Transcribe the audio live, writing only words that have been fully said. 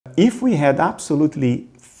If we had absolutely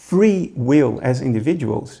free will as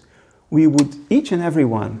individuals, we would, each and every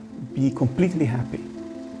one, be completely happy.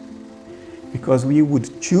 Because we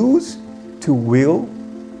would choose to will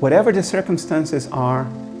whatever the circumstances are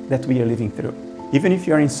that we are living through. Even if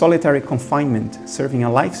you are in solitary confinement, serving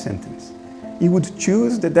a life sentence, you would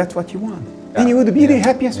choose that that's what you want. And you would be the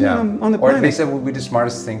happiest man on the planet. Or at least that would be the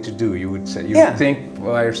smartest thing to do. You would say, you would think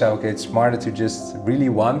by yourself, okay, it's smarter to just really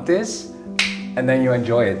want this, and then you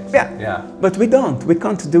enjoy it. But we don't. We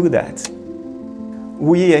can't do that.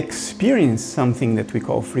 We experience something that we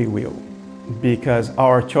call free will because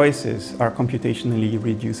our choices are computationally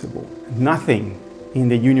irreducible. Nothing in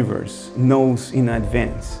the universe knows in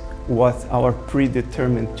advance what our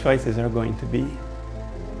predetermined choices are going to be.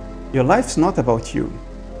 Your life's not about you,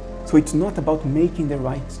 so it's not about making the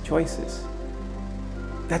right choices.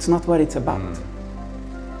 That's not what it's about.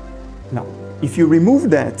 Now, if you remove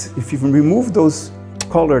that, if you remove those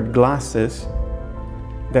colored glasses,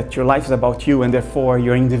 that your life is about you and therefore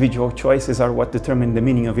your individual choices are what determine the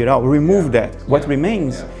meaning of it all, remove that. What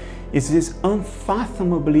remains is this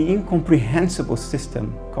unfathomably incomprehensible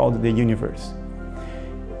system called the universe.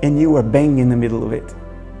 And you are bang in the middle of it.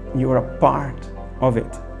 You are a part of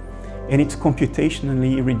it. And it's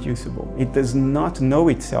computationally irreducible. It does not know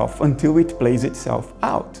itself until it plays itself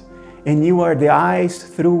out. And you are the eyes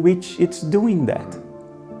through which it's doing that.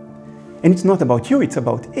 And it's not about you, it's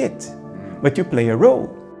about it. But you play a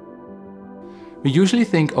role. We usually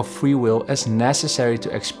think of free will as necessary to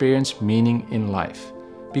experience meaning in life.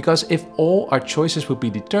 Because if all our choices would be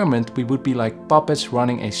determined, we would be like puppets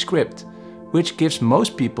running a script, which gives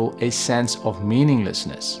most people a sense of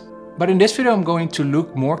meaninglessness. But in this video I'm going to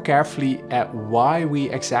look more carefully at why we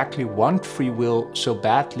exactly want free will so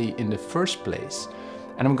badly in the first place.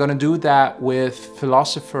 And I'm going to do that with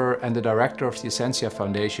philosopher and the director of the Essentia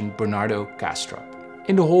Foundation, Bernardo Kastrup.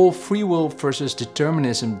 In the whole free will versus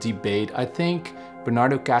determinism debate, I think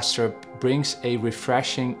Bernardo Kastrup brings a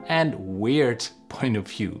refreshing and weird point of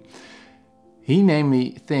view. He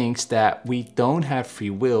namely thinks that we don't have free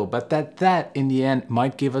will, but that in the end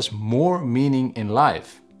might give us more meaning in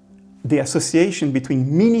life. The association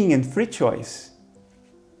between meaning and free choice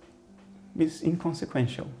is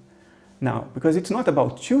inconsequential. Now, because it's not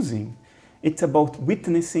about choosing, it's about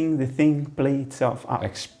witnessing the thing play itself out.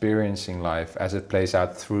 Experiencing life as it plays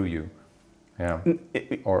out through you. Yeah,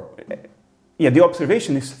 the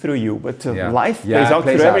observation is through you, but life plays out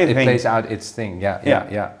through everything. It plays out its thing,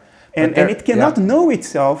 And it cannot know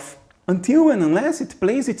itself until and unless it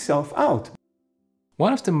plays itself out.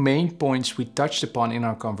 One of the main points we touched upon in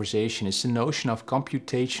our conversation is the notion of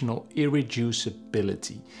computational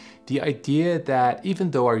irreducibility. The idea that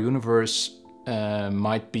even though our universe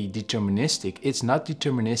might be deterministic, it's not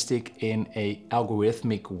deterministic in an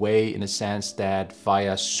algorithmic way, in a sense that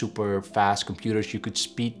via super fast computers you could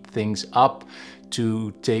speed things up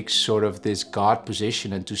to take sort of this God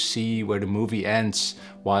position and to see where the movie ends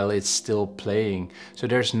while it's still playing. So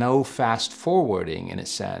there's no fast forwarding in a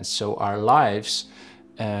sense. So our lives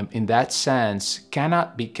in that sense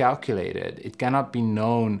cannot be calculated. It cannot be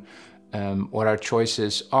known what our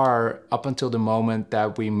choices are up until the moment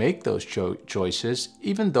that we make those choices,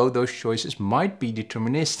 even though those choices might be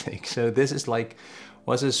deterministic. So this is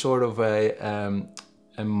was a sort of a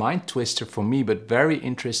mind twister for me, but very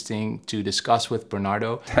interesting to discuss with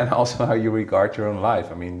Bernardo. And also how you regard your own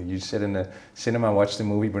life. I mean, you sit in the cinema, watch the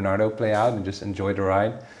movie Bernardo play out and just enjoy the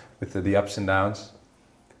ride with the ups and downs.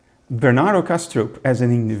 Bernardo Kastrup as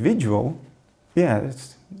an individual,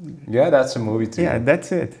 that's a movie too. Yeah,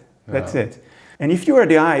 that's it. That's it. And if you are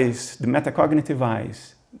the eyes, the metacognitive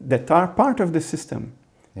eyes, that are part of the system,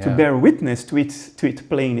 to bear witness to it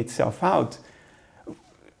playing itself out,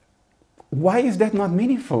 why is that not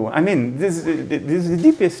meaningful? I mean, this is the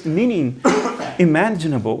deepest meaning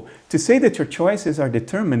imaginable. To say that your choices are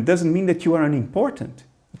determined doesn't mean that you are unimportant.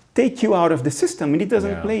 Take you out of the system and it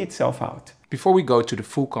doesn't play itself out. Before we go to the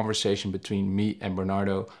full conversation between me and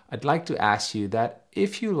Bernardo, I'd like to ask you that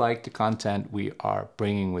if you like the content we are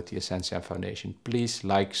bringing with the Essentia Foundation, please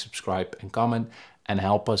like, subscribe and comment and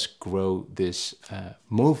help us grow this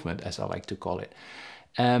movement, as I like to call it.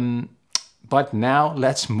 But now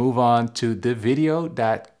let's move on to the video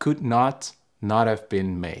that could not have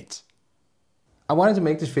been made. I wanted to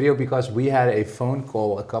make this video because we had a phone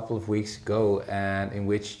call a couple of weeks ago and in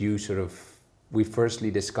which we firstly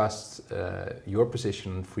discussed your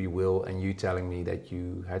position on free will and you telling me that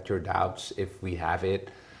you had your doubts if we have it,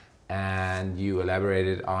 and you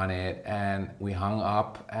elaborated on it and we hung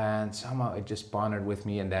up and somehow it just pondered with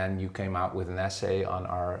me, and then you came out with an essay on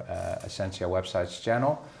our Essentia website's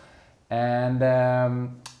channel, and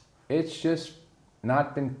it's just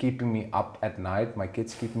not been keeping me up at night. My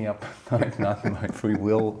kids keep me up at night, not my free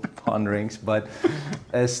will ponderings, but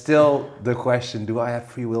still the question, do I have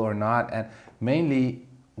free will or not? And mainly,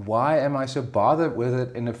 why am I so bothered with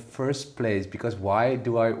it in the first place? Because why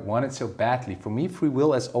do I want it so badly? For me, free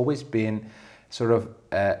will has always been sort of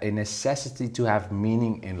a necessity to have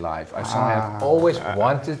meaning in life. I have always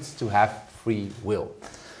wanted to have free will.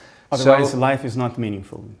 Otherwise, life is not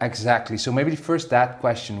meaningful. Exactly. So maybe first that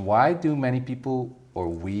question, why do many people, or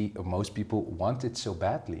we, or most people, want it so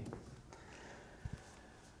badly?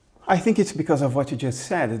 I think it's because of what you just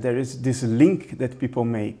said. There is this link that people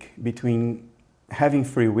make between having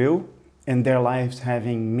free will and their lives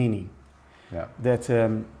having meaning. Yeah. That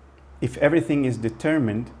if everything is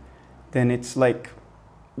determined, then it's like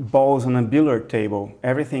balls on a billiard table.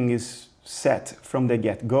 Everything is set from the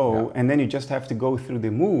get-go, and then you just have to go through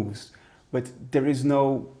the moves, but there is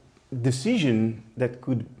no decision that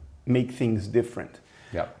could make things different.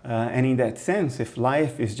 Yeah. And in that sense, if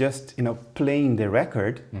life is just, you know, playing the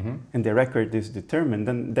record, and the record is determined,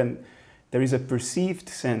 then there is a perceived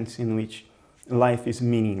sense in which life is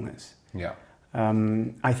meaningless. Yeah.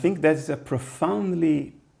 I think that's a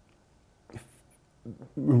profoundly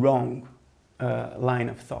wrong line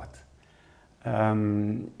of thought.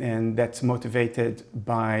 And that's motivated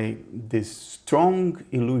by this strong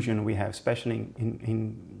illusion we have, especially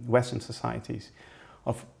in Western societies,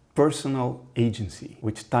 of personal agency,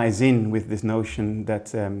 which ties in with this notion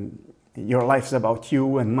that your life is about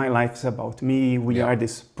you and my life is about me. We are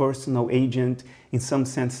this personal agent, in some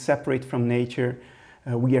sense separate from nature.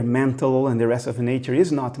 We are mental and the rest of nature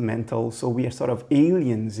is not mental, so we are sort of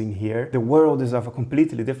aliens in here. The world is of a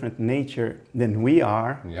completely different nature than we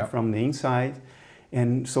are from the inside,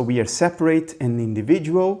 and so we are separate and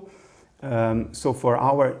individual. So for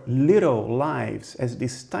our little lives, as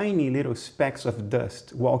these tiny little specks of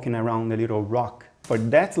dust walking around a little rock, for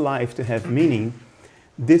that life to have meaning,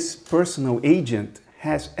 this personal agent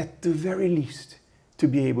has at the very least to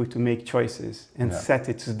be able to make choices and set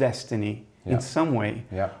its destiny in some way.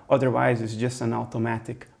 Otherwise, it's just an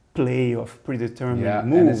automatic play of predetermined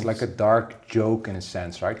moves. And it's like a dark joke in a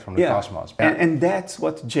sense, right, from the cosmos. And that's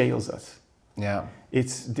what jails us. Yeah.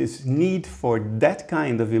 It's this need for that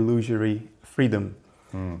kind of illusory freedom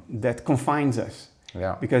that confines us.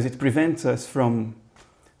 Yeah. Because it prevents us from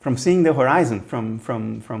seeing the horizon,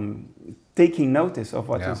 from taking notice of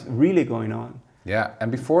what is really going on. Yeah, and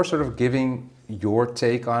before sort of giving your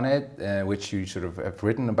take on it, which you sort of have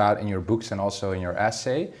written about in your books and also in your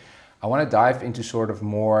essay, I want to dive into sort of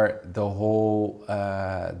more the whole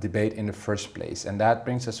debate in the first place. And that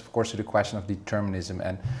brings us, of course, to the question of determinism.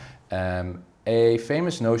 And a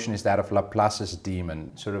famous notion is that of Laplace's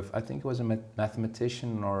demon. Sort of, I think it was a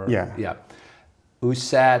mathematician or... who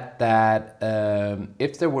said that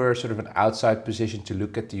if there were sort of an outside position to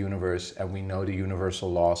look at the universe and we know the universal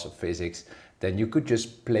laws of physics, then you could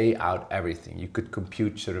just play out everything. You could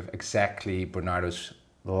compute sort of exactly Bernardo's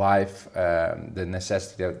life, the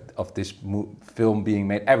necessity of this film being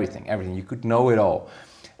made, everything. You could know it all.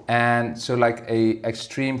 And so like a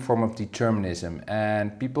extreme form of determinism.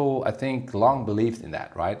 And people, I think, long believed in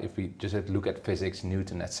that, right? If we just look at physics,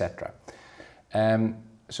 Newton, etc.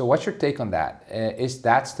 So what's your take on that? Is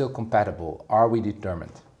that still compatible? Are we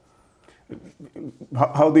determined?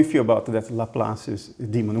 How do you feel about that Laplace's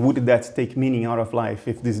demon? Would that take meaning out of life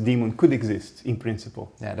if this demon could exist in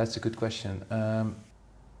principle? Yeah, that's a good question.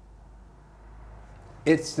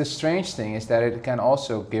 It's the strange thing is that it can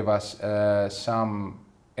also give us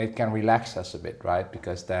it can relax us a bit, right?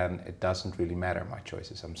 Because then it doesn't really matter my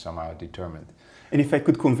choices. I'm somehow determined. And if I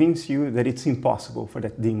could convince you that it's impossible for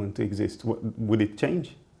that demon to exist, would it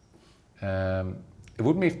change? It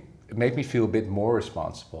would make me feel a bit more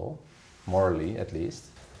responsible, morally at least,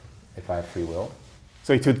 if I have free will.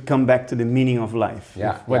 So it would come back to the meaning of life.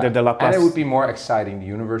 Whether the Laplace... And it would be more exciting. The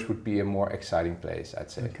universe would be a more exciting place, I'd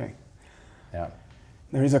say. Okay. Yeah.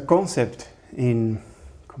 There is a concept in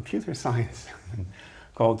computer science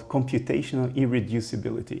called computational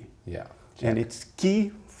irreducibility. Yeah. And it's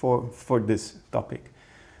key for this topic.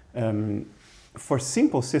 For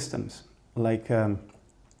simple systems like a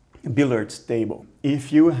billiards table,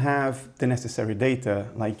 if you have the necessary data,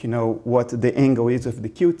 like you know what the angle is of the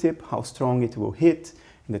Q-tip, how strong it will hit,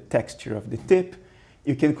 and the texture of the tip,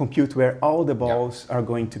 you can compute where all the balls are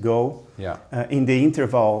going to go in the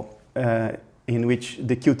interval in which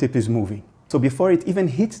the Q-tip is moving. So before it even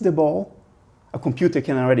hits the ball, a computer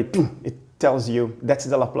can already, it tells you that's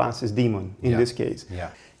the Laplace's demon in this case.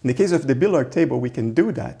 In the case of the billiard table, we can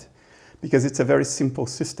do that because it's a very simple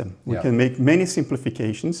system. We can make many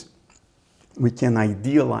simplifications. We can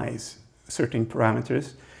idealize certain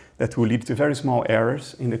parameters that will lead to very small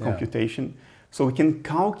errors in the computation. So we can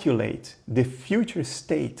calculate the future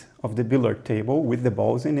state of the billiard table with the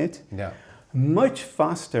balls in it much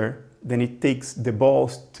faster than it takes the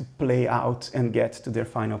balls to play out and get to their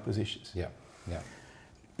final positions.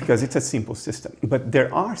 Because it's a simple system. But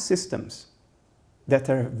there are systems that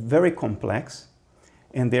are very complex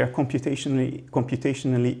and they are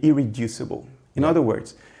computationally irreducible. In other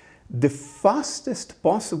words, the fastest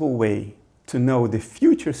possible way to know the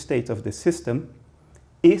future state of the system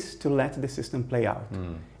is to let the system play out.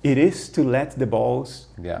 It is to let the balls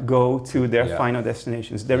go to their final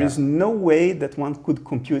destinations. There is no way that one could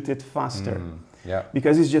compute it faster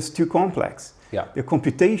because it's just too complex. The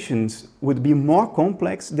computations would be more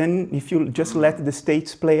complex than if you just let the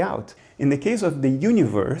states play out. In the case of the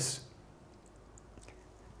universe,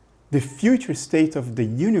 the future state of the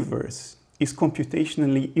universe is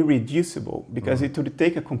computationally irreducible because it would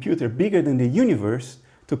take a computer bigger than the universe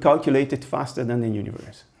to calculate it faster than the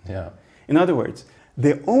universe. In other words,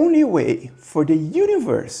 the only way for the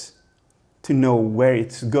universe to know where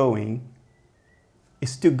it's going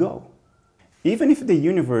is to go. Even if the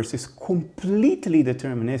universe is completely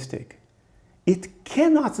deterministic, it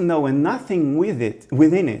cannot know, and nothing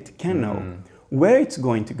within it can know where it's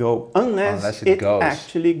going to go unless it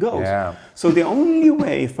actually goes. So the only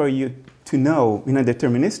way for you to know in a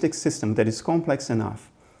deterministic system that is complex enough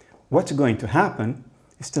what's going to happen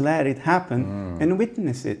is to let it happen and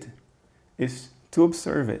witness it, is to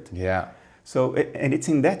observe it. So, and it's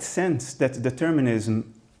in that sense that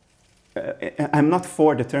determinism, I'm not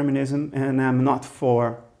for determinism and I'm not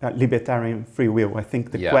for libertarian free will. I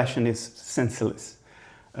think the question is senseless.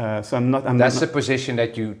 So that's the position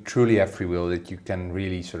that you truly have free will, that you can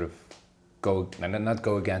really sort of go, and not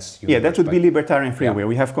go against universe, that would be libertarian free will.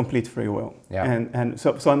 We have complete free will. And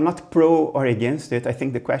so I'm not pro or against it. I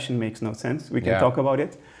think the question makes no sense. We can talk about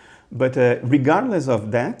it. But regardless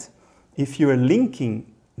of that, if you're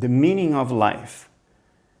linking the meaning of life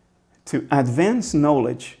to advanced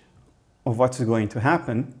knowledge of what's going to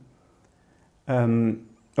happen,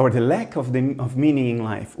 or the lack of meaning in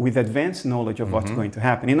life with advanced knowledge of what's going to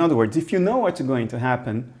happen. In other words, if you know what's going to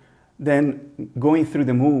happen, then going through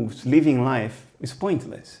the moves, living life is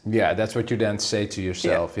pointless. That's what you then say to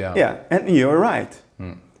yourself. And you're right.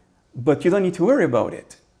 But you don't need to worry about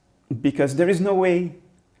it because there is no way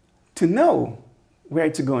to know where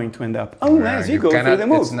it's going to end up unless you go through the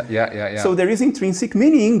moves. So there is intrinsic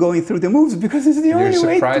meaning in going through the moves because it's the only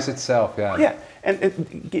way. Surprise itself. And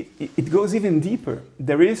it goes even deeper.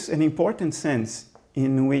 There is an important sense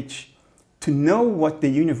in which to know what the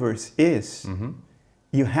universe is,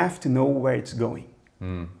 you have to know where it's going.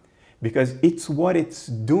 Because it's what it's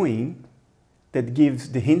doing that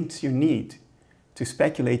gives the hints you need to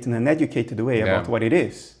speculate in an educated way about what it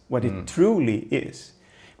is, what it truly is.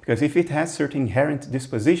 Because if it has certain inherent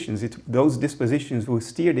dispositions, those dispositions will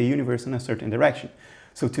steer the universe in a certain direction.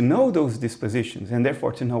 So to know those dispositions, and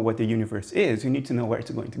therefore to know what the universe is, you need to know where it's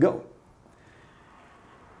going to go.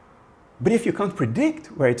 But if you can't predict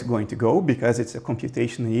where it's going to go, because it's a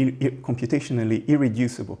computationally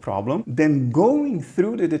irreducible problem, then going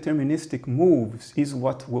through the deterministic moves is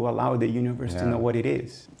what will allow the universe to know what it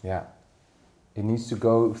is. It needs to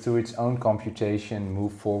go through its own computation,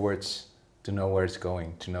 move forwards, to know where it's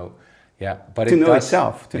going, to know, but to know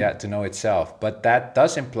itself. To know itself. But that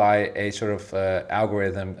does imply a sort of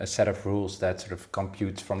algorithm, a set of rules that sort of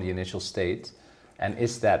computes from the initial state. And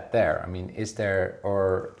is that there? I mean, is there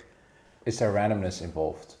randomness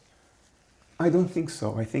involved? I don't think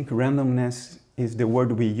so. I think randomness is the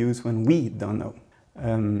word we use when we don't know.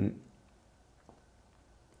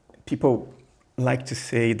 People like to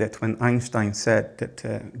say that when Einstein said that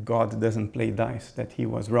God doesn't play dice, that he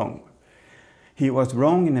was wrong. He was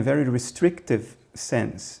wrong in a very restrictive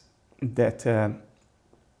sense, that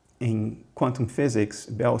in quantum physics,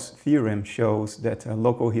 Bell's theorem shows that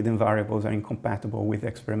local hidden variables are incompatible with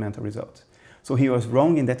experimental results. So he was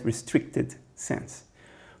wrong in that restricted sense.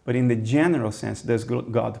 But in the general sense, does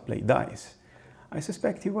God play dice? I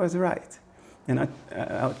suspect he was right. And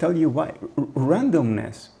I'll tell you why.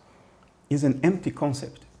 Randomness is an empty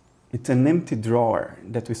concept. It's an empty drawer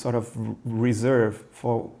that we sort of reserve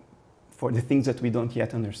for the things that we don't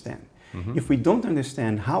yet understand. If we don't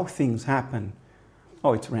understand how things happen,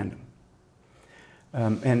 it's random.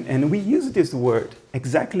 And we use this word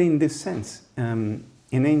exactly in this sense. In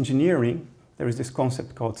engineering, there is this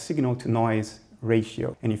concept called signal-to-noise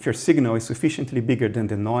ratio. And if your signal is sufficiently bigger than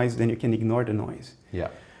the noise, then you can ignore the noise.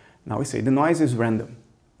 Now we say the noise is random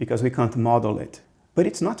because we can't model it. But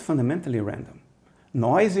it's not fundamentally random.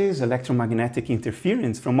 noises, electromagnetic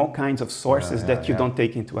interference from all kinds of sources that you don't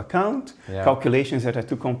take into account, calculations that are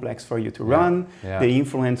too complex for you to run, the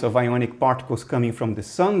influence of ionic particles coming from the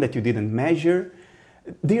sun that you didn't measure.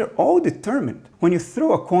 They're all determined. When you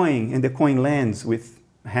throw a coin and the coin lands with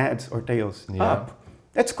heads or tails up,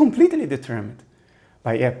 that's completely determined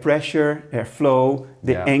by air pressure, air flow,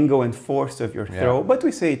 the angle and force of your throw. But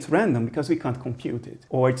we say it's random because we can't compute it,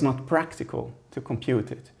 or it's not practical to compute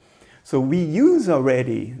it. So we use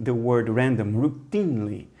already the word random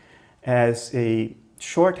routinely as a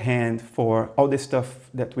shorthand for all the stuff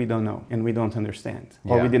that we don't know and we don't understand,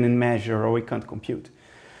 or we didn't measure, or we can't compute.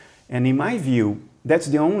 And in my view, that's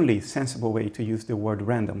the only sensible way to use the word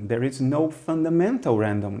random. There is no fundamental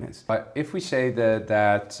randomness. But if we say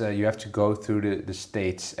that you have to go through the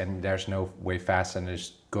states and there's no way fast and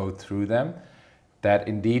just go through them, that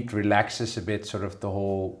indeed relaxes a bit sort of the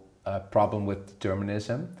whole problem with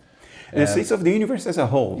determinism. The states of the universe as a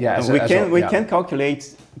whole. We can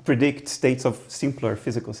calculate, predict states of simpler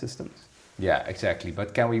physical systems. Yeah, exactly.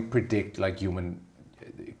 But can we predict, like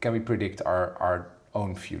can we predict our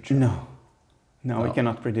own future? No, we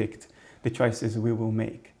cannot predict the choices we will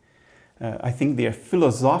make. I think they are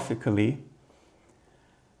philosophically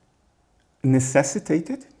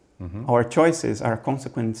necessitated. Our choices are a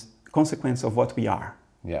consequence of what we are.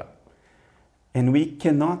 Yeah. And we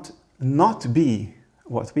cannot not be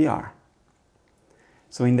what we are.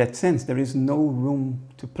 So in that sense, there is no room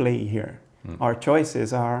to play here. Our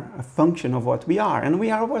choices are a function of what we are, and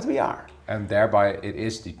we are what we are. And thereby it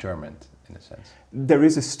is determined, in a sense. There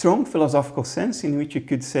is a strong philosophical sense in which you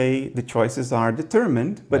could say the choices are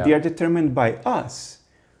determined, but they are determined by us,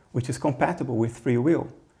 which is compatible with free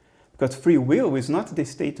will. Because free will is not the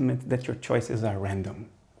statement that your choices are random.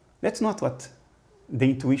 That's not what the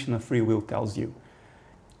intuition of free will tells you.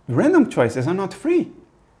 Random choices are not free.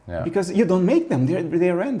 Because you don't make them,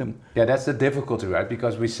 they're random. Yeah, that's the difficulty, right?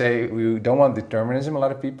 Because we say we don't want determinism, a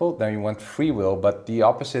lot of people, then you want free will, but the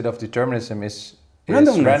opposite of determinism is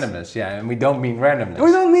randomness. Yeah, and we don't mean randomness.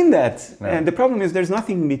 We don't mean that. No. And the problem is there's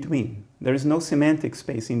nothing in between. There is no semantic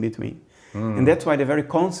space in between. And that's why the very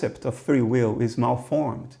concept of free will is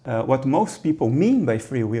malformed. What most people mean by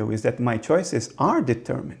free will is that my choices are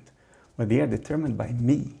determined. But they are determined by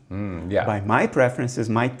me, by my preferences,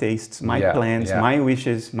 my tastes, my plans, my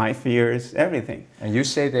wishes, my fears, everything. And you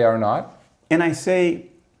say they are not? And I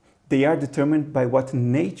say they are determined by what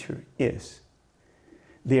nature is.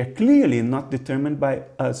 They are clearly not determined by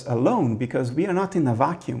us alone because we are not in a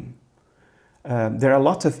vacuum. There are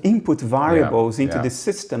lots of input variables into the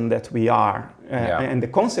system that we are. And the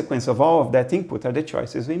consequence of all of that input are the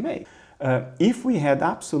choices we make. If we had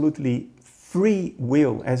absolutely free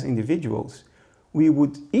will as individuals, we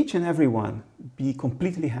would, each and every one, be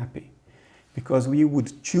completely happy because we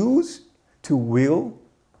would choose to will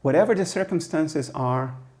whatever the circumstances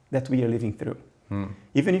are that we are living through.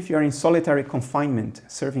 Even if you are in solitary confinement,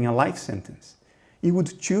 serving a life sentence, you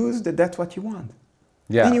would choose that that's what you want.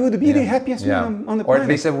 And you would be the happiest man on the planet. Or at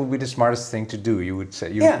least that would be the smartest thing to do. You would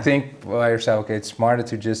say, you would think by yourself, okay, it's smarter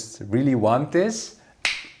to just really want this,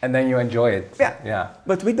 and then you enjoy it.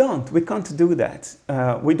 But we don't. We can't do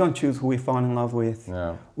that. We don't choose who we fall in love with.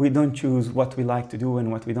 We don't choose what we like to do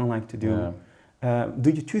and what we don't like to do. Do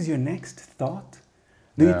you choose your next thought?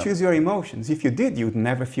 Do you choose your emotions? If you did, you would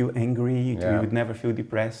never feel angry. You would never feel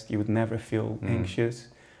depressed. You would never feel anxious.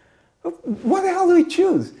 What the hell do we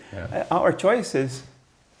choose? Our choices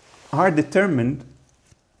are determined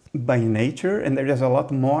by nature, and there is a lot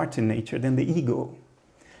more to nature than the ego.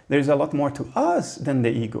 There's a lot more to us than the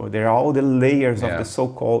ego. There are all the layers of the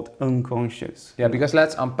so-called unconscious. Yeah, because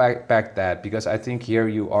let's unpack that, because I think here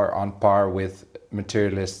you are on par with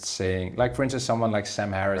materialists saying, like for instance, someone like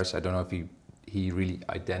Sam Harris, I don't know if he really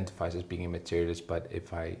identifies as being a materialist, but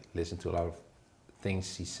if I listen to a lot of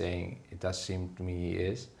things he's saying, it does seem to me he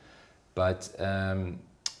is. But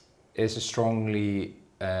is strongly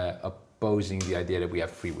opposing the idea that we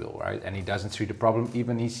have free will, right? And he doesn't see the problem,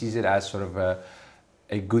 even he sees it as sort of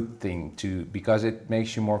a good thing because it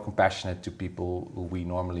makes you more compassionate to people who we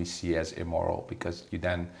normally see as immoral, because you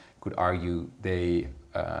then could argue they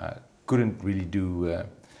couldn't really do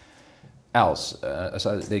else,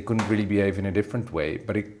 so they couldn't really behave in a different way.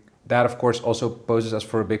 But that of course also poses us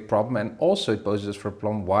for a big problem, and also it poses us for a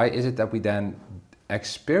problem. Why is it that we then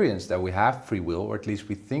experience that we have free will, or at least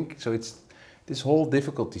we think so? It's this whole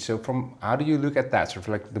difficulty. So from how do you look at that, sort of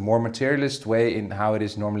like the more materialist way in how it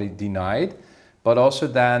is normally denied, but also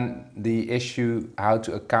then the issue how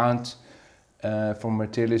to account from a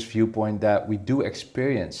materialist viewpoint that we do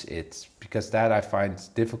experience it, because that I find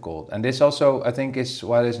difficult. And this also I think is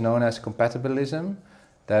what is known as compatibilism,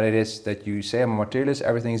 that it is that you say I'm a materialist,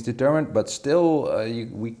 everything is determined, but still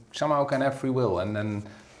we somehow can have free will, and then.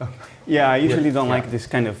 Yeah, I usually don't like this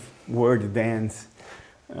kind of word dance.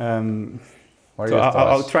 What are So your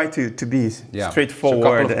I'll thoughts? try to be straightforward.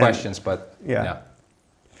 So a couple of questions, but yeah.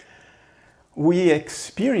 We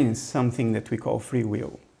experience something that we call free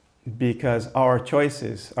will because our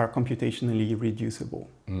choices are computationally irreducible.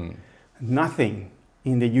 Nothing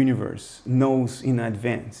in the universe knows in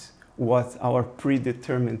advance what our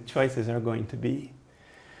predetermined choices are going to be.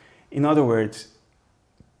 In other words,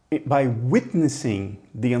 by witnessing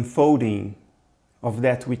the unfolding of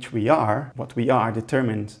that which we are, what we are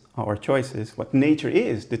determines our choices, what nature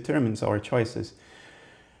is determines our choices.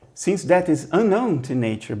 Since that is unknown to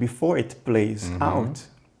nature before it plays out,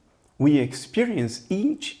 we experience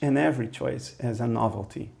each and every choice as a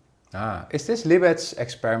novelty. Is this Libet's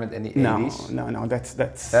experiment in the 80s? No,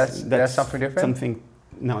 That's something different?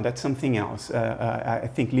 No, that's something else. I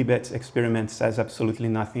think Libet's experiment says absolutely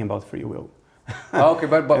nothing about free will. Okay,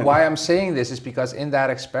 but why I'm saying this is because in that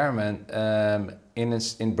experiment,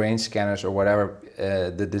 in brain scanners or whatever,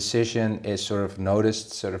 the decision is sort of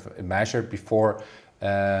noticed, sort of measured before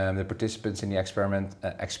the participants in the experiment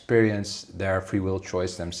experience their free will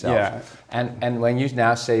choice themselves. Yeah. And when you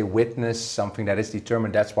now say witness something that is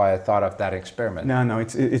determined, that's why I thought of that experiment. No,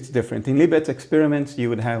 it's different. In Libet's experiments, you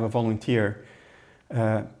would have a volunteer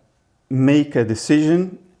make a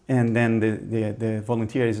decision, and then the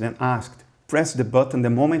volunteer is then asked, press the button the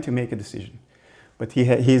moment you make a decision. But he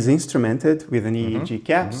is instrumented with an EEG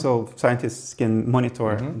cap, so scientists can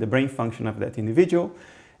monitor the brain function of that individual.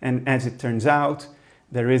 And as it turns out,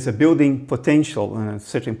 there is a building potential and a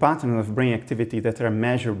certain pattern of brain activity that are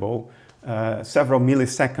measurable several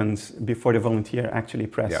milliseconds before the volunteer actually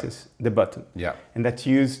presses the button. And that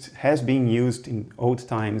has been used in old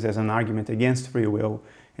times as an argument against free will.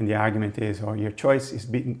 And the argument is, your choice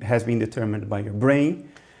has been determined by your brain,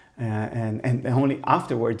 and only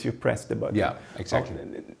afterwards you press the button. Yeah, exactly.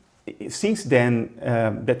 Since then,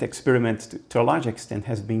 that experiment to a large extent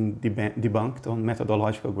has been debunked on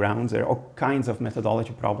methodological grounds. There are all kinds of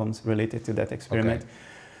methodology problems related to that experiment. Okay.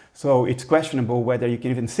 So it's questionable whether you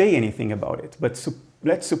can even say anything about it. But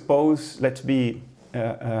let's be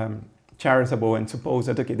charitable and suppose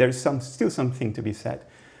that, okay, there's still something to be said.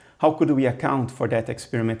 How could we account for that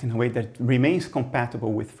experiment in a way that remains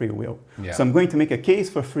compatible with free will? So I'm going to make a case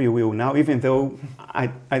for free will now, even though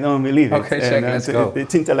I don't believe it. Okay, let's go.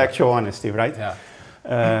 It's intellectual honesty, right?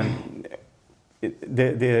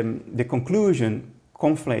 The conclusion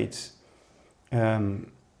conflates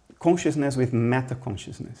consciousness with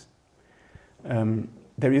meta-consciousness.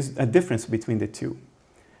 There is a difference between the two.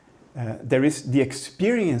 There is the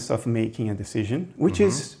experience of making a decision, which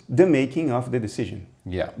is the making of the decision.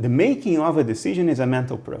 The making of a decision is a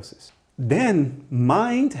mental process. Then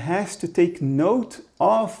mind has to take note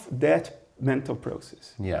of that mental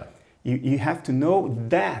process. You have to know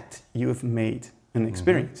that you've made an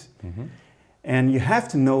experience. And you have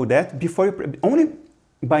to know that before only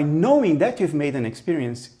by knowing that you've made an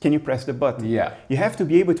experience can you press the button. You have to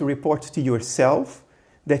be able to report to yourself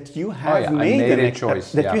that you have made a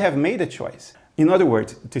choice. You have made a choice. In other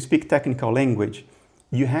words, to speak technical language,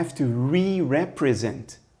 you have to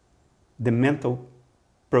re-represent the mental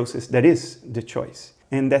process that is the choice.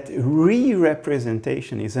 And that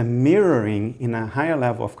re-representation is a mirroring in a higher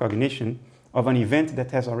level of cognition of an event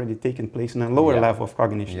that has already taken place in a lower level of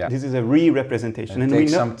cognition. This is a re-representation. And it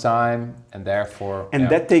takes some time, and therefore... And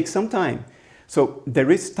that takes some time. So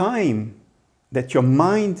there is time that your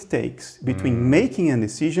mind takes between making a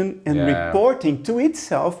decision and reporting to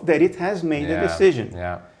itself that it has made a decision.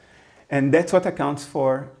 And that's what accounts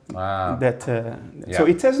for that. So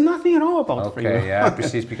it says nothing at all about free will.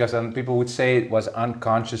 Precisely, because people would say it was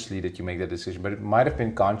unconsciously that you make that decision, but it might have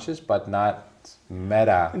been conscious, but not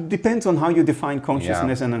meta. It depends on how you define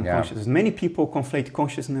consciousness and unconsciousness. Many people conflate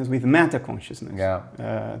consciousness with meta-consciousness.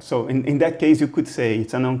 So in that case, you could say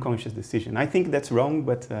it's an unconscious decision. I think that's wrong,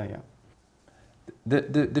 but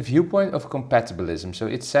The viewpoint of compatibilism. So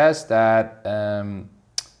it says that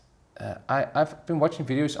I've been watching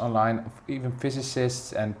videos online of even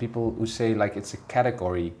physicists and people who say like it's a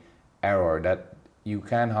category error that you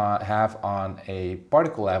can have on a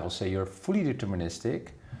particle level, say you're fully deterministic,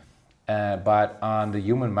 but on the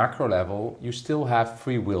human macro level, you still have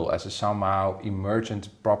free will as a somehow emergent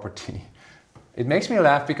property. It makes me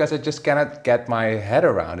laugh because I just cannot get my head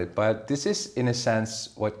around it, but this is in a sense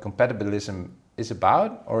what compatibilism is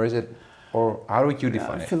about, or is it, or how would you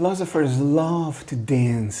define it? Philosophers love to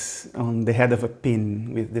dance on the head of a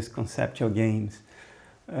pin with these conceptual games.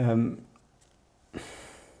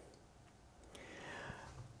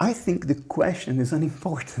 I I think the question is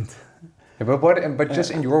unimportant. Yeah, but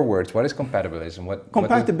just in your words, what is compatibilism?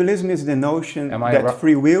 Compatibilism is the notion that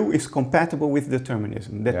free will is compatible with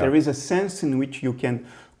determinism. That there is a sense in which you can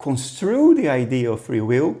construe the idea of free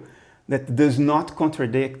will that does not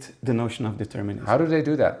contradict the notion of determinism. How do they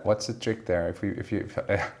do that? What's the trick there? If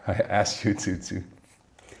I ask you to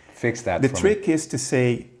fix that. The trick is to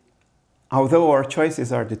say, although our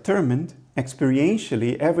choices are determined,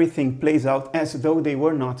 experientially everything plays out as though they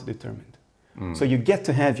were not determined. So you get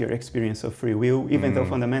to have your experience of free will, even though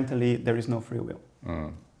fundamentally there is no free will.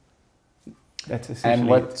 That's essentially And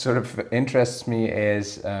what sort of interests me is,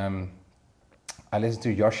 I listen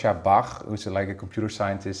to Joscha Bach, who's like a computer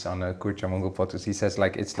scientist on a Kurt Jamungo podcast. He says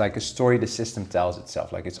like, it's like a story the system tells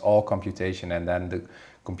itself, like it's all computation and then the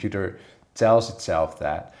computer tells itself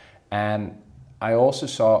that. And I also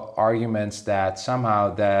saw arguments that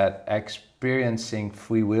somehow that experiencing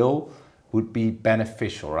free will would be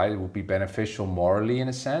beneficial, right? It would be beneficial morally in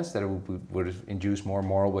a sense, that it would induce more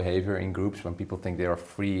moral behavior in groups when people think they are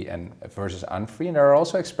free and versus unfree. And there are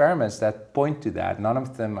also experiments that point to that. None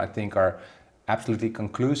of them, I think, are absolutely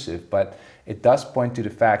conclusive, but it does point to the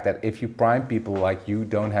fact that if you prime people like you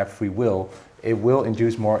don't have free will, it will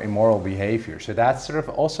induce more immoral behavior. So that's sort of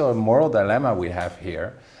also a moral dilemma we have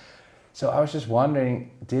here. So I was just wondering,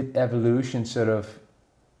 did evolution sort of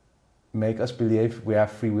make us believe we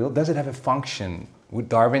have free will? Does it have a function? Would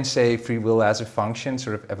Darwin say free will has a function,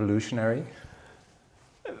 sort of evolutionary?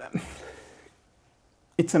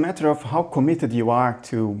 It's a matter of how committed you are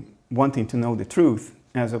to wanting to know the truth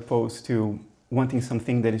as opposed to wanting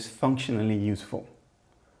something that is functionally useful.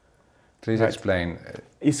 Please explain.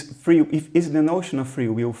 Is the notion of free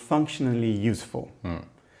will functionally useful?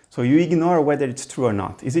 So you ignore whether it's true or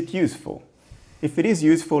not. Is it useful? If it is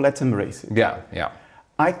useful, let's embrace it. Yeah.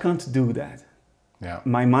 I can't do that. Yeah.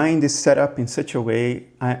 My mind is set up in such a way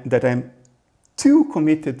that I'm too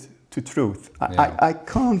committed to truth. I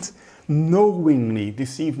can't knowingly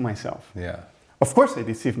deceive myself. Yeah. Of course I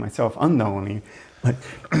deceive myself unknowingly, but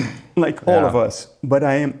like all of us. But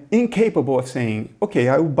I am incapable of saying, okay,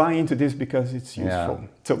 I will buy into this because it's useful.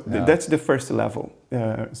 So that's the first level.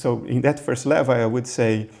 So in that first level, I would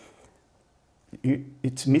say,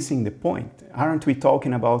 it's missing the point. Aren't we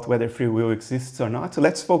talking about whether free will exists or not? So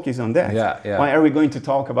let's focus on that. Why are we going to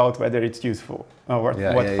talk about whether it's useful or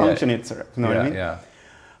what function it serves? You know what I mean?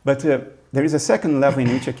 But there is a second level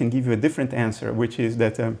in which I can give you a different answer, which is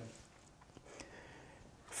that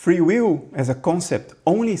free will as a concept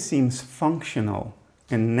only seems functional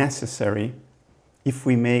and necessary if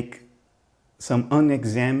we make some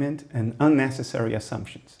unexamined and unnecessary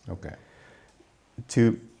assumptions. Okay.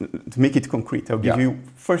 To make it concrete, I'll give you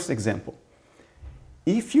first example.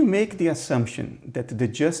 If you make the assumption that the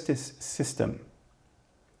justice system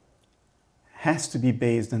has to be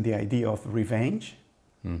based on the idea of revenge,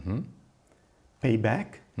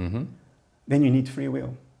 payback, then you need free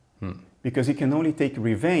will. Because you can only take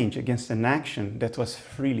revenge against an action that was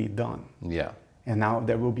freely done. Yeah. And now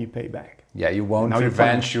there will be payback. Yeah, you won't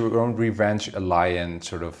revenge a lion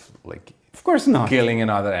sort of like... Of course not. Killing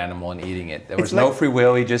another animal and eating it. There was no free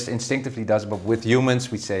will, he just instinctively does it. But with humans,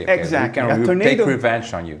 we say, okay, exactly. we can take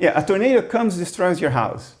revenge on you. Yeah, a tornado comes, destroys your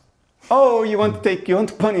house. Oh, you want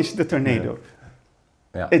to punish the tornado.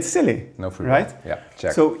 Yeah. It's silly. No free will. Right? Yeah,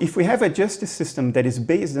 check. So if we have a justice system that is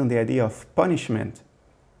based on the idea of punishment,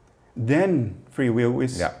 then free will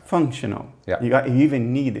is functional. Yeah. You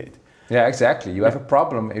even need it. Yeah, exactly. You have a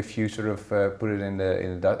problem if you sort of put it in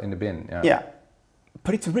the bin. Yeah.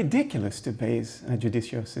 But it's ridiculous to base a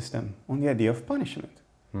judicial system on the idea of punishment.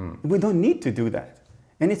 We don't need to do that.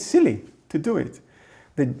 And it's silly to do it.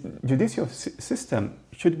 The judicial system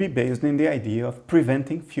should be based on the idea of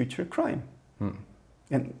preventing future crime.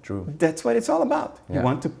 And that's what it's all about. Yeah. You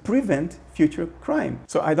want to prevent future crime.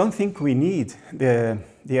 So I don't think we need the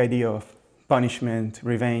idea of punishment,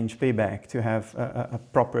 revenge, payback to have a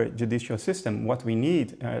proper judicial system. What we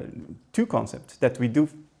need are two concepts that we do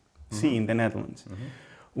see in the Netherlands.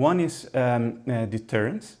 One is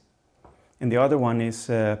deterrence, and the other one is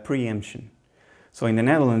preemption. So in the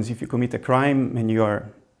Netherlands, if you commit a crime and you are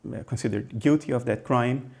considered guilty of that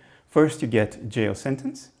crime, first you get a jail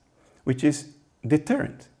sentence, which is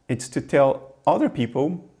deterrent. It's to tell other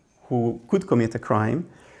people who could commit a crime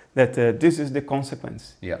that this is the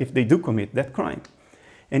consequence if they do commit that crime.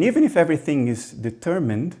 And even if everything is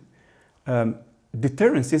determined,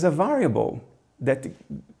 deterrence is a variable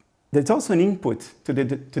that's also an input to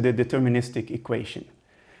the deterministic equation.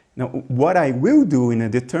 Now, what I will do in a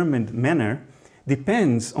determined manner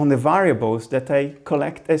depends on the variables that I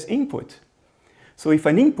collect as input. So if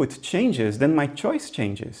an input changes, then my choice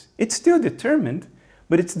changes. It's still determined,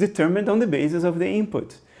 but it's determined on the basis of the input.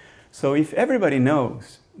 So if everybody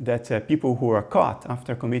knows that people who are caught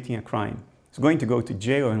after committing a crime is going to go to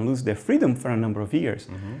jail and lose their freedom for a number of years,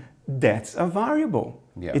 that's a variable.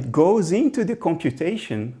 Yeah. It goes into the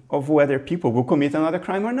computation of whether people will commit another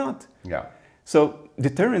crime or not. Yeah. So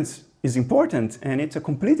deterrence is important, and it's a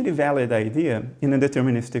completely valid idea in a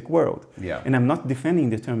deterministic world. Yeah. And I'm not defending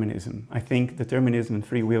determinism. I think determinism and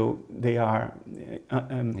free will, they are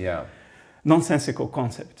nonsensical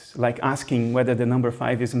concepts, like asking whether the number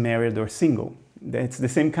 5 is married or single. It's the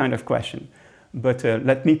same kind of question. But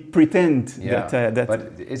let me pretend that... But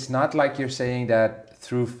it's not like you're saying that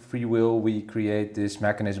through free will we create this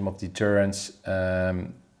mechanism of deterrence,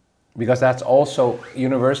 because that's also,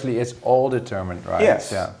 universally, it's all determined, right?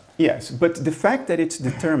 Yes. Yeah. Yes, but the fact that it's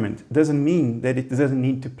determined doesn't mean that it doesn't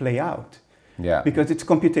need to play out. Yeah. Because it's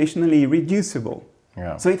computationally reducible.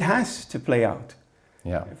 Yeah. So it has to play out.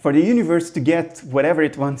 Yeah. For the universe to get whatever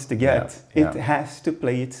it wants to get, Yeah. it has to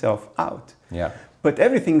play itself out. Yeah. But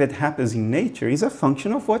everything that happens in nature is a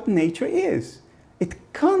function of what nature is. It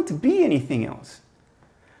can't be anything else.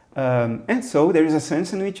 And so there is a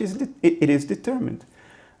sense in which it is determined.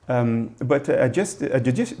 But a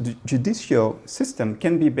judicial system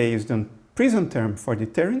can be based on prison term for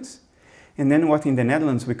deterrence, and then what in the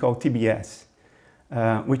Netherlands we call TBS,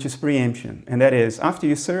 which is preemption. And that is, after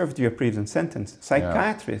you served your prison sentence,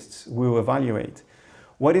 psychiatrists will evaluate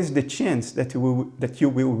what is the chance that you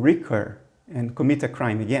will recur and commit a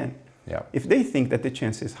crime again. Yeah. If they think that the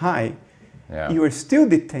chance is high, Yeah. you are still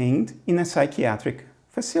detained in a psychiatric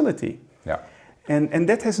facility. Yeah. And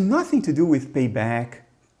that has nothing to do with payback,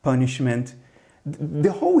 punishment.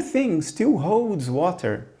 The whole thing still holds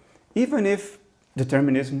water, even if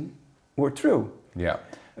determinism were true. Yeah.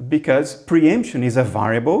 Because preemption is a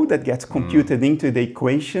variable that gets computed into the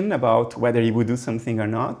equation about whether you would do something or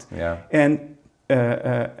not. Yeah. And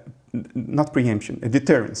not preemption,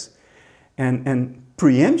 deterrence. And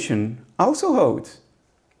preemption also holds.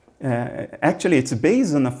 Actually, it's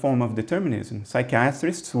based on a form of determinism.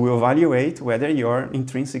 Psychiatrists will evaluate whether your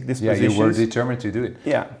intrinsic dispositions... Yeah, you were determined to do it.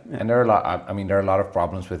 Yeah. And there are a lot, I mean, there are a lot of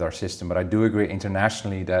problems with our system, but I do agree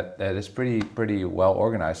internationally that it's pretty well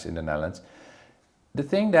organized in the Netherlands. The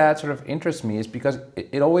thing that sort of interests me is because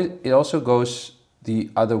it also goes the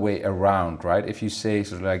other way around, right? If you say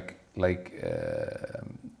sort of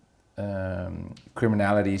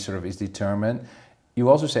criminality sort of is determined, you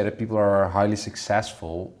also say that people are highly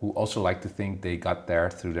successful who also like to think they got there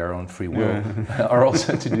through their own free will are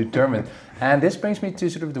also to determine. And this brings me to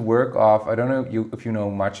sort of the work of, I don't know if you know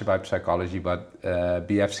much about psychology, but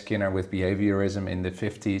B.F. Skinner with behaviorism in the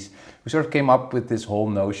 50s, we sort of came up with this whole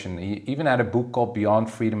notion. He even had a book called Beyond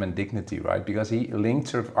Freedom and Dignity, right? Because he linked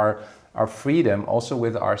sort of our freedom also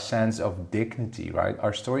with our sense of dignity, right?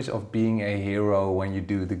 Our stories of being a hero when you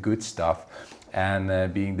do the good stuff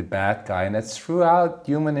and being the bad guy. And that's throughout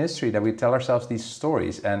human history that we tell ourselves these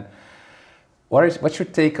stories. And what's your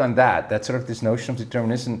take on that? That sort of this notion of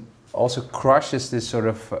determinism also crushes this sort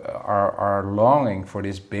of our longing for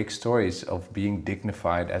these big stories of being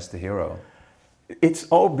dignified as the hero. It's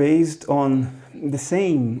all based on the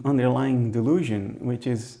same underlying delusion, which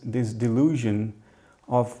is this delusion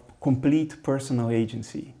of complete personal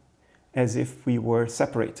agency, as if we were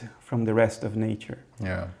separate from the rest of nature.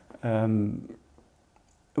 Yeah.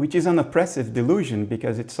 Which is an oppressive delusion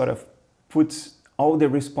because it sort of puts all the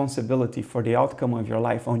responsibility for the outcome of your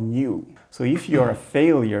life on you. So if you're a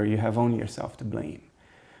failure, you have only yourself to blame.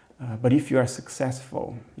 But if you are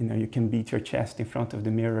successful, you can beat your chest in front of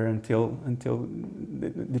the mirror until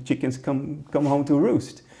the chickens come home to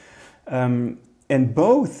roost. And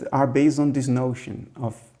both are based on this notion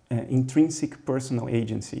of intrinsic personal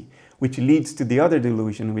agency, which leads to the other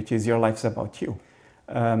delusion, which is your life's about you.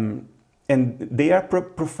 And they are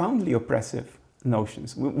profoundly oppressive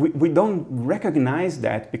notions. We don't recognize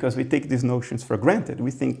that because we take these notions for granted.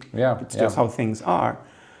 We think it's just how things are.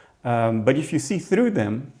 But if you see through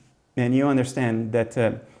them, and you understand that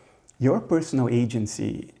your personal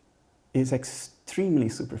agency is extremely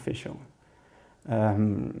superficial.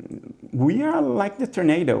 We are like the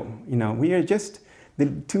tornado, we are just the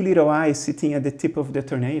two little eyes sitting at the tip of the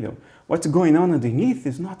tornado. What's going on underneath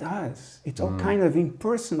is not us. It's all kind of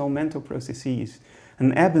impersonal mental processes,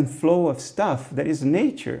 an ebb and flow of stuff that is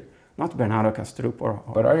nature, not Bernardo Kastrup or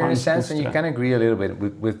But are you in a Hans sense, Busstra. and you can agree a little bit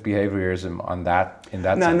with behaviorism on that, in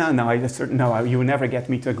that sense? No, you will never get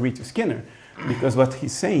me to agree to Skinner, because what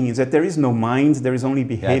he's saying is that there is no mind, there is only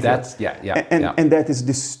behavior. And that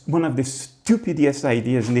is one of the stupidest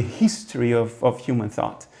ideas in the history of human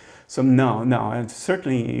thought. So no, and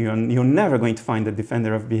certainly you're never going to find a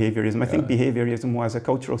defender of behaviorism. I think behaviorism was a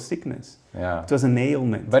cultural sickness. Yeah. It was an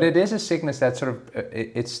ailment. But it is a sickness that sort of,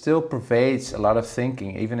 it still pervades a lot of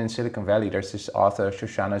thinking. Even in Silicon Valley, there's this author,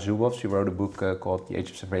 Shoshana Zuboff. She wrote a book called The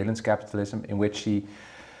Age of Surveillance Capitalism, in which she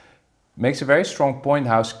makes a very strong point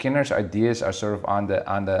how Skinner's ideas are sort of on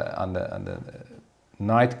the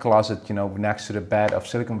night closet, you know, next to the bed of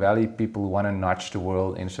Silicon Valley people who want to nudge the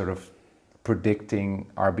world in sort of predicting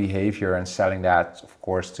our behavior and selling that, of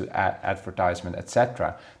course, to advertisement,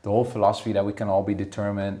 etc. The whole philosophy that we can all be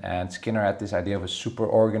determined, and Skinner had this idea of a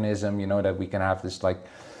superorganism, you know, that we can have this like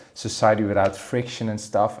society without friction and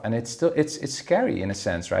stuff, and it's still it's scary in a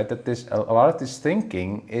sense, right? That this a lot of this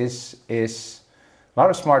thinking is a lot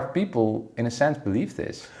of smart people in a sense believe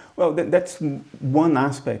this. Well, that's one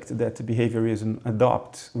aspect that behaviorism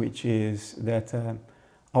adopts, which is that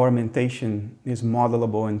our mentation is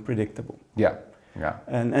modelable and predictable. Yeah, yeah.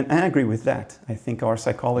 And I agree with that. I think our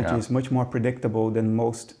psychology is much more predictable than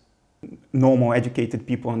most normal educated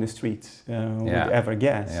people on the streets would ever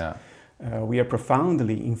guess. Yeah. We are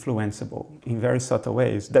profoundly influenceable in very subtle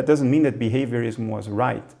ways. That doesn't mean that behaviorism was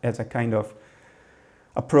right as a kind of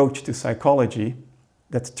approach to psychology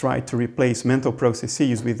that tried to replace mental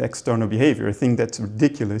processes with external behavior. I think that's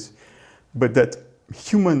ridiculous, but that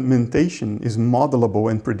human mentation is modelable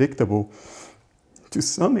and predictable to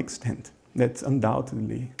some extent. That's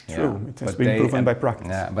undoubtedly true. It has been proven by practice.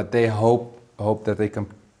 Yeah, but they hope that they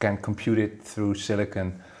can compute it through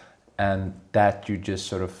silicon, and that you just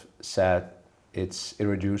sort of said it's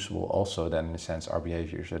irreducible also then in a sense our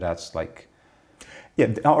behavior. So that's like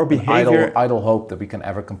our behavior, idle hope that we can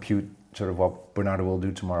ever compute sort of what Bernardo will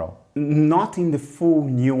do tomorrow. Not in the full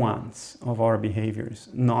nuance of our behaviors,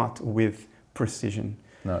 not with precision.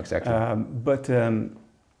 No, exactly. But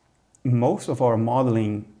most of our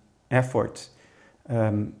modeling efforts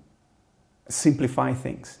simplify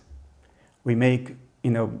things. We make,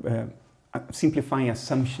 simplifying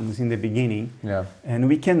assumptions in the beginning, and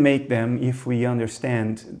we can make them if we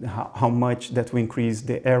understand how much that we increase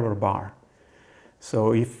the error bar.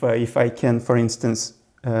 So if I can, for instance,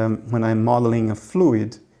 when I'm modeling a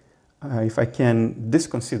fluid, if I can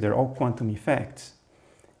disconsider all quantum effects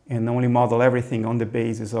and only model everything on the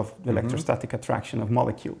basis of the electrostatic attraction of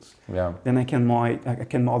molecules, then I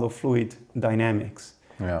can model fluid dynamics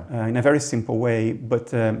in a very simple way,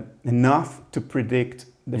 but enough to predict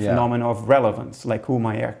the phenomenon of relevance, like will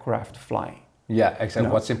my aircraft fly? Yeah,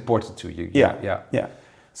 exactly. What's important to you? Yeah.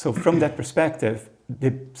 So from that perspective,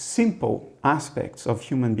 the simple aspects of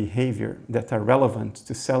human behavior that are relevant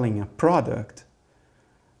to selling a product,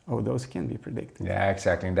 those can be predicted. Yeah,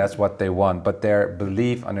 exactly. And that's what they want. But their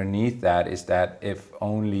belief underneath that is that if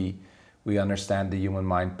only we understand the human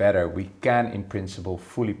mind better, we can, in principle,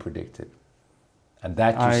 fully predict it. And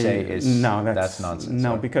that you say is that's nonsense.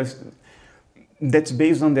 No, because that's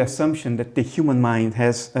based on the assumption that the human mind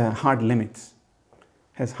has hard limits,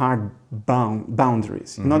 has hard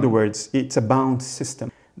boundaries. In other words, it's a bound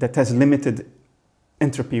system that has limited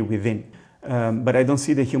entropy within. But I don't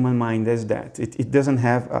see the human mind as that. It doesn't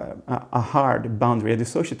have a hard boundary. A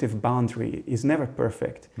dissociative boundary is never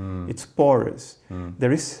perfect. It's porous.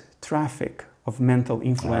 There is traffic of mental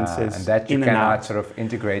influences and that you in cannot and out. sort of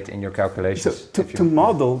integrate in your calculations. So to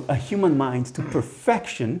model a human mind to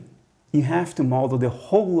perfection, you have to model the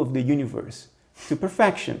whole of the universe to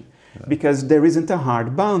perfection. Because there isn't a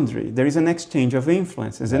hard boundary. There is an exchange of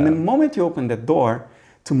influences. And the moment you open that door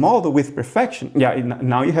to model with perfection,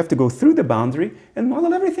 now you have to go through the boundary and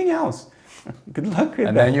model everything else. Good luck with that.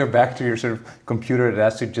 And then you're back to your sort of computer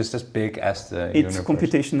that's just as big as the universe. It's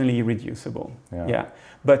computationally irreducible.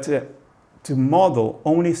 But to model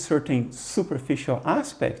only certain superficial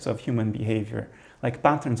aspects of human behavior, like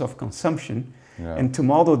patterns of consumption, and to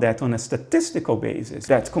model that on a statistical basis,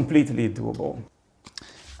 that's completely doable.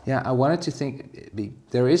 Yeah, I wanted to think,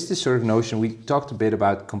 there is this sort of notion, we talked a bit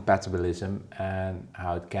about compatibilism and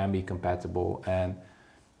how it can be compatible, and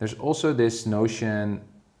there's also this notion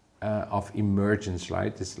of emergence,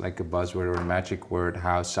 right? It's like a buzzword or a magic word,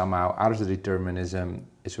 how somehow out of the determinism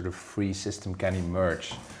a sort of free system can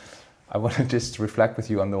emerge. I want to just reflect with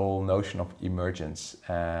you on the whole notion of emergence,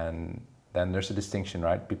 and then there's a distinction,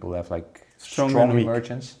 right? People have like strong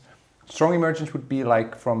emergence. Strong emergence would be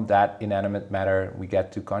like from that inanimate matter we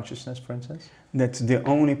get to consciousness, for instance? That's the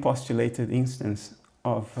only postulated instance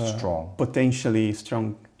of potentially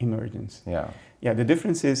strong emergence. Yeah, the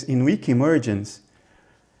difference is in weak emergence,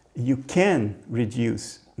 you can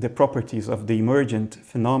reduce the properties of the emergent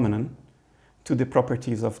phenomenon to the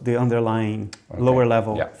properties of the underlying lower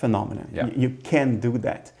level phenomenon. You can do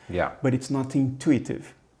that, but it's not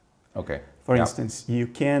intuitive. For instance, you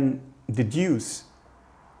can deduce,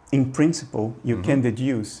 in principle, you can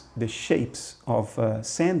deduce the shapes of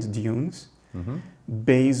sand dunes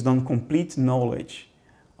based on complete knowledge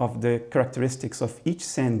of the characteristics of each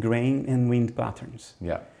sand grain and wind patterns.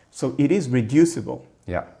 Yeah. So it is reducible,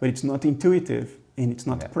 Yeah. but it's not intuitive and it's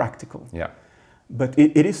not practical. Yeah. But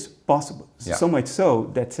it is possible, Yeah. so much so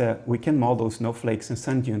that we can model snowflakes and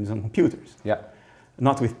sand dunes on computers. Yeah.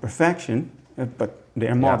 Not with perfection, but they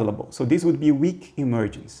are modelable. So this would be weak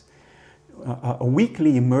emergence. A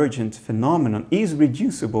weakly emergent phenomenon is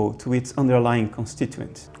reducible to its underlying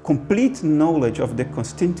constituents. Complete knowledge of the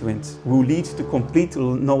constituents will lead to complete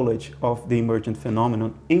knowledge of the emergent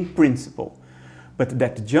phenomenon in principle. But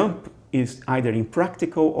that jump is either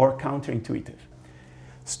impractical or counterintuitive.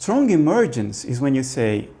 Strong emergence is when you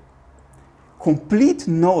say complete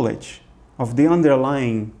knowledge of the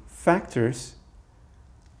underlying factors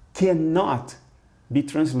cannot be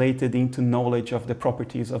translated into knowledge of the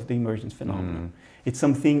properties of the emergent phenomenon. It's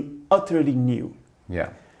something utterly new. Yeah.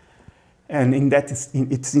 And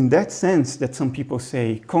it's in that sense that some people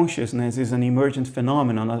say consciousness is an emergent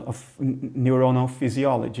phenomenon of neuronal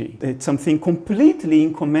physiology. It's something completely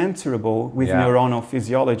incommensurable with neuronal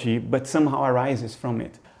physiology, but somehow arises from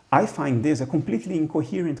it. I find this a completely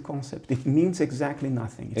incoherent concept. It means exactly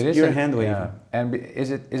nothing. It's pure hand waving. Yeah. And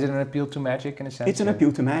is it an appeal to magic in a sense? It's an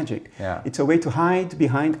appeal to magic. Yeah. It's a way to hide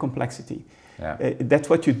behind complexity. Yeah. That's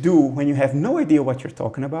what you do when you have no idea what you're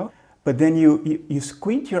talking about. But then you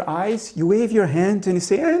squint your eyes, you wave your hand, and you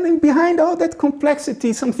say, and then behind all that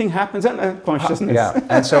complexity, something happens, and consciousness. Yeah,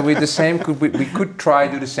 and so we could try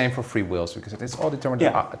do the same for free wills, because it's all determined.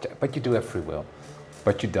 Yeah. But you do have free will,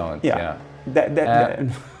 but you don't. Yeah.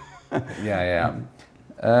 Yeah.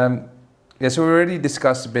 So we already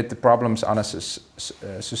discussed a bit the problems on us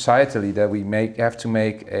societally that we have to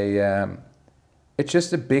make a. It's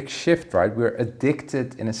just a big shift, right? We're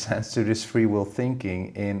addicted, in a sense, to this free will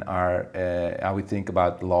thinking in our how we think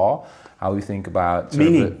about law, how we think about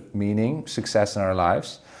meaning, success in our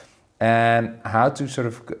lives, and how to sort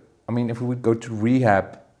of. I mean, if we would go to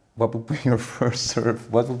rehab, what would be your first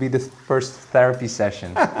what would be the first therapy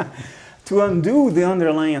session? To undo the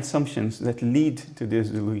underlying assumptions that lead to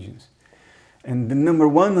these delusions. And the number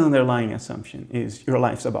one underlying assumption is your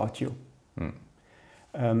life's about you.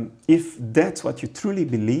 If that's what you truly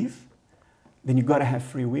believe, then you got to have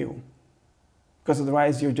free will. Because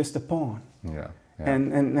otherwise you're just a pawn. Yeah.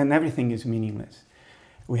 And everything is meaningless.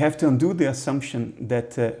 We have to undo the assumption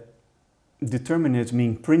that determinism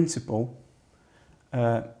in principle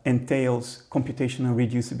entails computational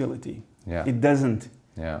reducibility. Yeah. It doesn't.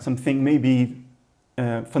 Yeah. Something may be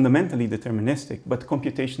fundamentally deterministic, but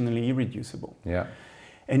computationally irreducible. Yeah.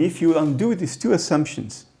 And if you undo these two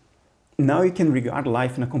assumptions, now you can regard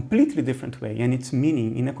life in a completely different way and its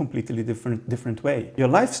meaning in a completely different way. Your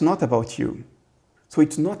life's not about you. So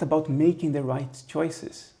it's not about making the right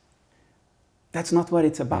choices. That's not what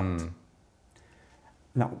it's about.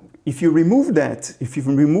 Now, if you remove that, if you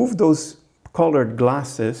remove those colored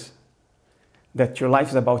glasses, that your life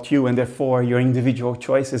is about you and therefore your individual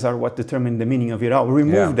choices are what determine the meaning of it all,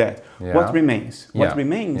 remove that. Yeah. What remains? Yeah. What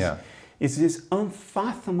remains Yeah. is this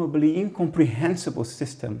unfathomably incomprehensible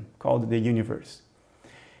system called the universe.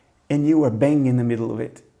 And you are bang in the middle of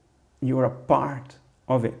it. You are a part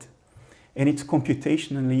of it. And it's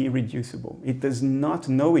computationally irreducible. It does not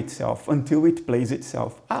know itself until it plays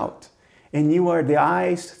itself out. And you are the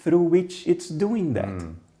eyes through which it's doing that.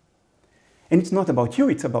 And it's not about you,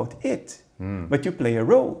 it's about it. But you play a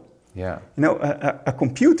role. Yeah. You know, a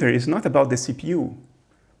computer is not about the CPU.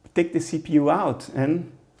 Take the CPU out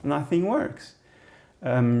and nothing works.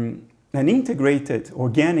 An integrated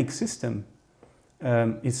organic system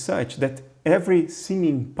is such that every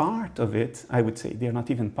seeming part of it, I would say, they're not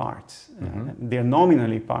even parts. They're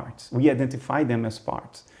nominally parts. We identify them as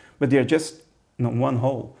parts, but they're just one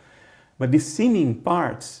whole. But these seeming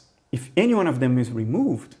parts, if any one of them is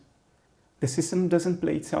removed, the system doesn't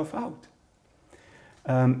play itself out.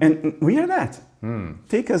 And we are that.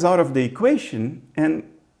 Take us out of the equation and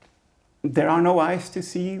there are no eyes to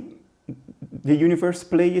see the universe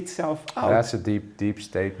play itself out. That's a deep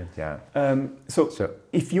statement, yeah. So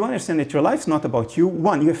if you understand that your life's not about you,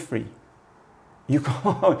 one, you're free. You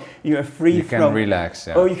are free you from... can relax,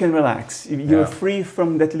 yeah. Oh, you can relax. You're free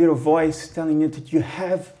from that little voice telling you that you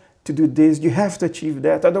have to do this, you have to achieve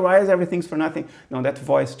that, otherwise everything's for nothing. No, that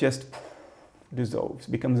voice just dissolves,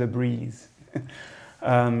 becomes a breeze.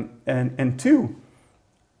 And two,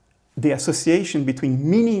 the association between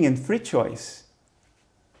meaning and free choice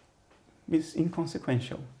is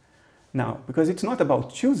inconsequential. Now, because it's not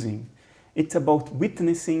about choosing, It's about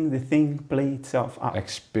witnessing the thing play itself out.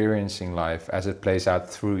 Experiencing life as it plays out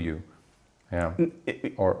through you. Yeah.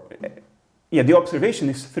 Yeah, the observation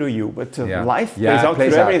is through you, but life plays out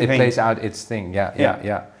through everything. It plays out its thing.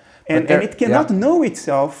 Yeah. And it cannot know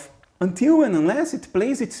itself until and unless it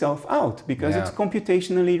plays itself out, because it's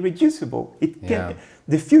computationally reducible.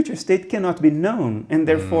 The future state cannot be known, and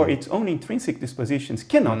therefore its own intrinsic dispositions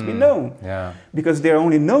cannot be known, because they are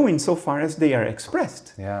only known insofar as they are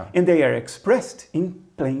expressed. And they are expressed in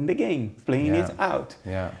playing the game, playing it out.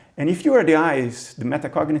 And if you are the eyes, the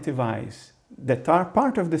metacognitive eyes, that are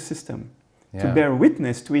part of the system, to bear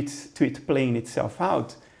witness to it playing itself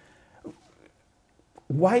out,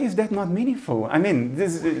 why is that not meaningful? I mean,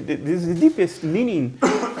 this is the deepest meaning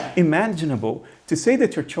imaginable. To say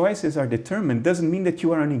that your choices are determined doesn't mean that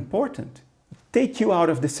you are unimportant. Take you out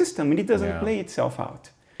of the system and it doesn't play itself out.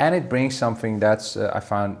 And it brings something that's I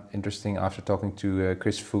found interesting after talking to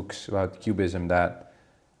Chris Fuchs about cubism, that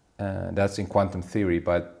that's in quantum theory,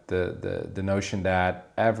 but the notion that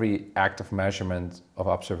every act of measurement, of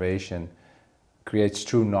observation, creates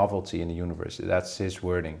true novelty in the universe. That's his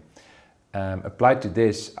wording. Applied to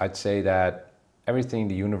this, I'd say that everything in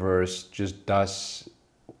the universe just does,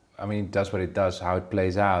 does what it does, how it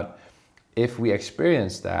plays out. If we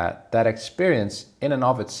experience that experience in and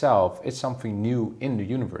of itself is something new in the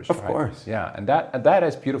universe. Of course. Yeah, and that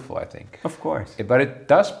is beautiful, I think. Of course. But it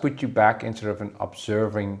does put you back in sort of an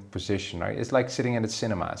observing position, right? It's like sitting in the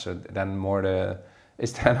cinema, so then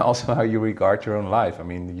is that also how you regard your own life? I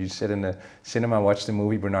mean, you sit in the cinema, watch the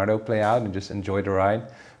movie Bernardo play out and just enjoy the ride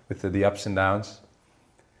with the ups and downs?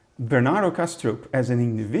 Bernardo Kastrup as an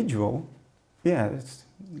individual, that's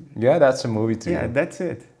a movie too. Yeah, that's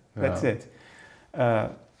it. That's it.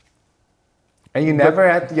 And you never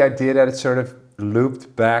had the idea that it sort of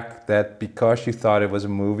looped back, that because you thought it was a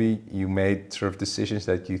movie, you made sort of decisions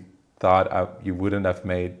that you thought you wouldn't have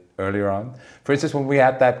made earlier on? For instance, when we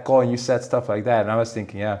had that call and you said stuff like that, and I was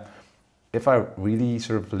thinking, if I really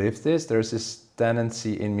sort of live this, there's this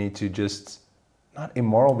tendency in me to just, not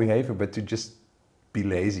immoral behavior, but to just be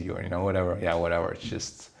lazy or, whatever. Yeah, whatever. It's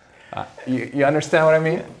just, you understand what I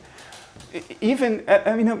mean? Even,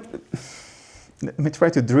 let me try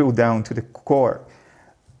to drill down to the core.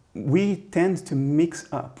 We tend to mix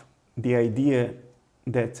up the idea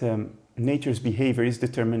that nature's behavior is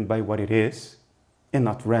determined by what it is and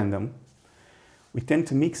not random. We tend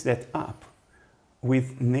to mix that up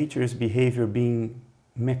with nature's behavior being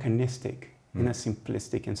mechanistic in a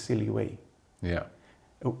simplistic and silly way. Yeah.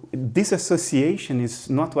 This association is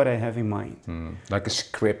not what I have in mind. Like a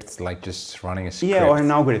script, like just running a script. Yeah, or an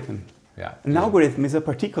algorithm. Yeah. An algorithm is a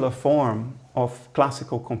particular form of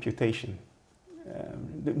classical computation.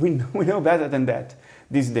 We know better than that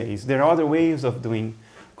these days. There are other ways of doing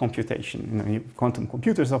computation. Quantum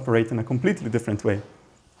computers operate in a completely different way.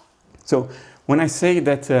 So when I say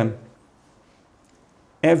that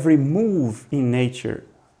every move in nature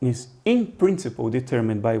is in principle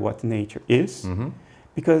determined by what nature is,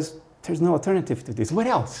 because there's no alternative to this. What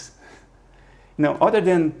else? Other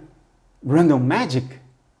than random magic,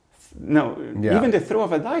 even the throw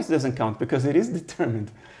of a dice doesn't count because it is determined.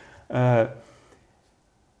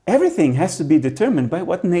 Everything has to be determined by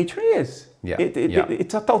what nature is.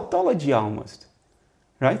 It's a tautology almost,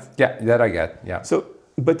 right? Yeah, that I get, yeah. So,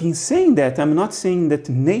 but in saying that, I'm not saying that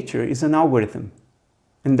nature is an algorithm.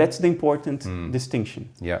 And that's the important distinction.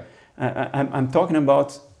 Yeah. I'm talking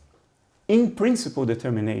about in principle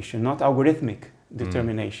determination, not algorithmic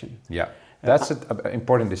determination. Yeah, that's an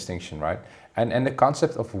important distinction, right? And the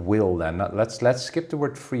concept of will then, let's skip the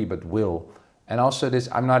word free, but will. And also this,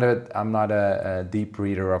 I'm not a deep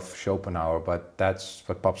reader of Schopenhauer, but that's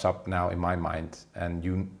what pops up now in my mind. And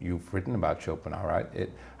you've written about Schopenhauer, right?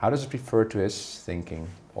 How does it refer to his thinking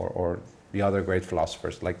or the other great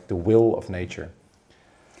philosophers, like the will of nature?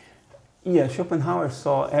 Yeah, Schopenhauer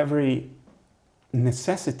saw every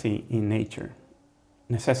necessity in nature.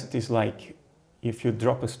 Necessities like if you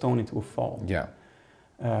drop a stone, it will fall. Yeah.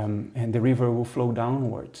 And the river will flow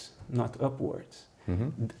downwards, not upwards.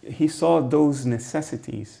 He saw those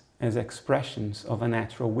necessities as expressions of a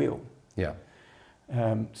natural will. Yeah.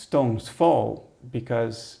 Stones fall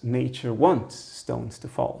because nature wants stones to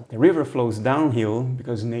fall. The river flows downhill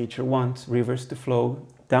because nature wants rivers to flow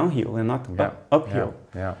downhill and not uphill.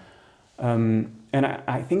 Yeah. And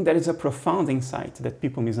I think that is a profound insight that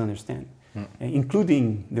people misunderstand,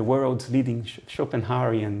 including the world's leading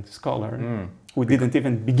Schopenhauerian scholar, who didn't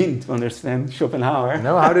even begin to understand Schopenhauer.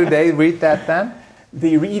 No, how do they read that then?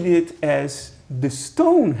 They read it as the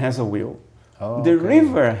stone has a will, the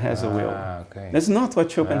river has a will. Okay. That's not what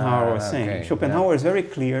Schopenhauer was saying. Schopenhauer is very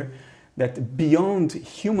clear that beyond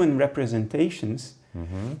human representations,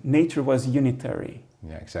 nature was unitary.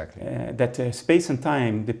 Yeah, exactly. That space and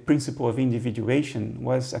time, the principle of individuation,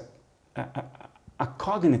 was a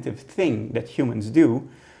cognitive thing that humans do.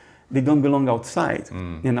 They don't belong outside.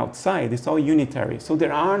 And outside, it's all unitary. So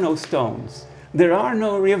there are no stones. There are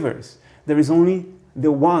no rivers. There is only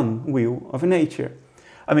the one will of nature.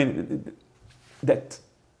 I mean, that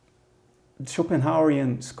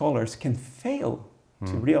Schopenhauerian scholars can fail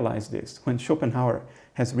to realize this when Schopenhauer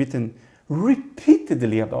has written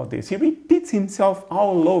repeatedly about this. He repeats himself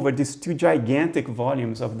all over these two gigantic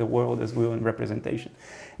volumes of The World as Will and Representation.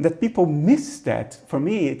 That people miss that. For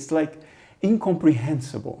me, it's like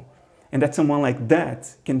incomprehensible. And that someone like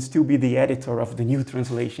that can still be the editor of the new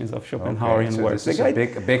translations of Schopenhauerian works. This is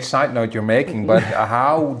a big side note you're making, but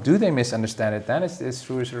how do they misunderstand it then? Is this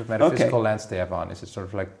through a sort of metaphysical lens they have on? Is it sort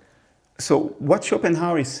of like... So what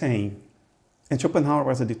Schopenhauer is saying, and Schopenhauer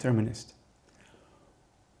was a determinist,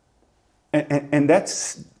 and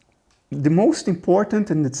that's the most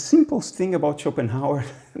important and the simplest thing about Schopenhauer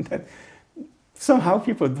that somehow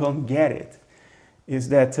people don't get it, is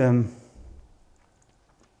that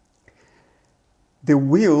the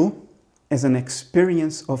will as an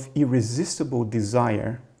experience of irresistible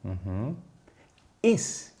desire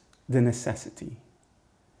is the necessity.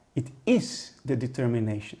 It is the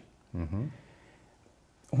determination.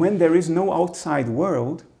 When there is no outside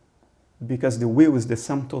world, because the will is the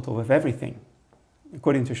sum total of everything,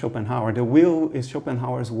 according to Schopenhauer, the will is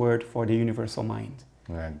Schopenhauer's word for the universal mind.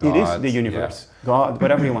 It is the universe, God,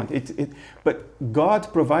 whatever you want. But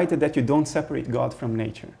God provided that you don't separate God from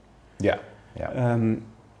nature.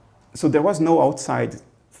 So there was no outside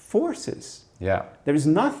forces. There is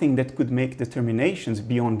nothing that could make determinations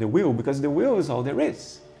beyond the will, because the will is all there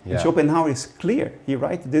is. And Schopenhauer is clear. He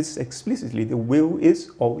writes this explicitly. The will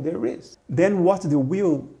is all there is. Then what the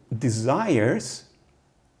will desires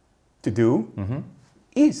to do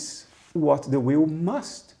is what the will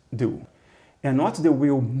must do. And what the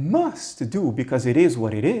will must do, because it is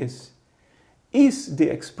what it is the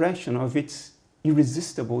expression of its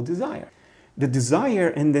irresistible desire. The desire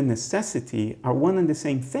and the necessity are one and the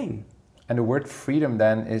same thing. And the word freedom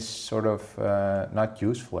then is sort of not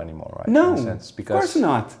useful anymore, right? No, in a sense, because of course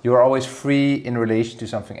not. You're always free in relation to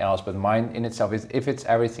something else, but mind in itself, if it's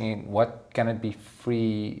everything, what can it be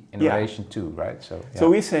free in relation to, right? So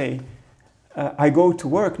we say, I go to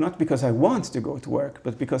work not because I want to go to work,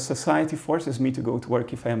 but because society forces me to go to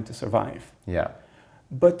work if I am to survive.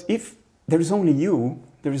 But if there is only you,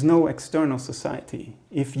 there is no external society.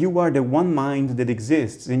 If you are the one mind that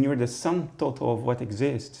exists and you're the sum total of what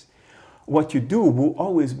exists, what you do will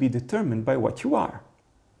always be determined by what you are.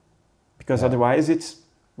 Because otherwise it's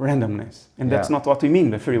randomness. And that's not what we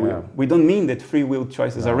mean by free will. We don't mean that free will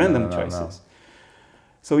choices are random choices.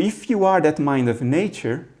 So if you are that mind of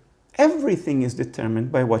nature, everything is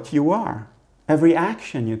determined by what you are. Every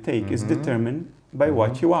action you take is determined by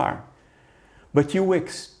what you are. But you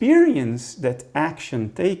experience that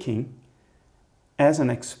action taking as an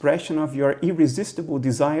expression of your irresistible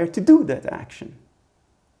desire to do that action.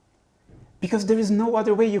 Because there is no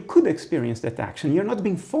other way you could experience that action. You're not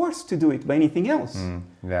being forced to do it by anything else.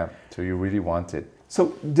 So you really want it.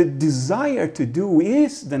 So the desire to do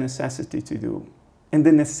is the necessity to do. And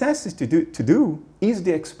the necessity to do is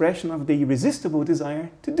the expression of the irresistible desire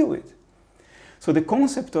to do it. So the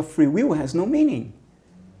concept of free will has no meaning,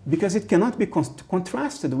 because it cannot be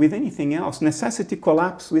contrasted with anything else. Necessity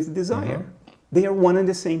collapses with desire. They are one and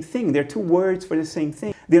the same thing. They're two words for the same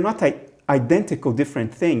thing. They're not identical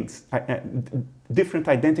different things, different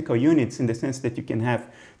identical units in the sense that you can have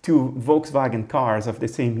two Volkswagen cars of the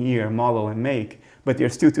same year, model and make, but they're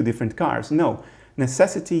still two different cars. No,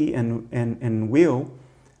 necessity and will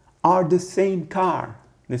are the same car,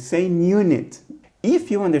 the same unit. If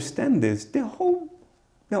you understand this, the whole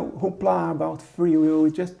hoopla about free will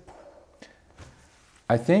is just...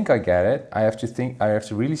 I think I get it. I have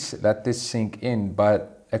to really let this sink in.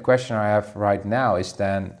 But a question I have right now is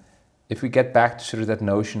then, if we get back to sort of that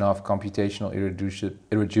notion of computational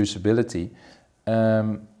irreducibility,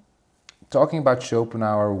 talking about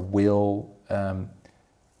Schopenhauer will,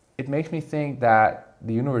 it makes me think that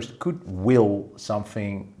the universe could will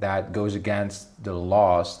something that goes against the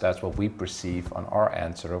laws. That's what we perceive on our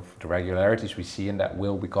end, sort of the regularities we see in that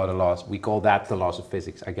will, we call the laws. We call that the laws of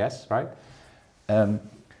physics, I guess, right?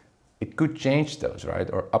 It could change those, right,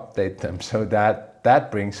 or update them, so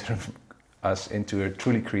that brings sort of us into a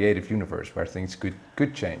truly creative universe where things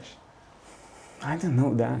could change. I don't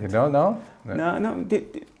know that. You don't know? No.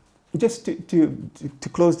 Just to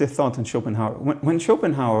close the thought on Schopenhauer, when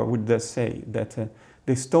Schopenhauer would say that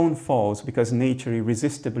the stone falls because nature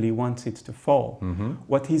irresistibly wants it to fall.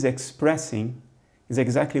 What he's expressing is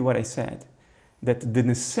exactly what I said, that the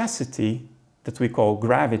necessity that we call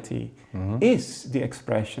gravity is the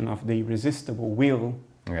expression of the irresistible will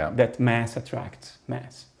that mass attracts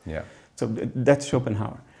mass. So that's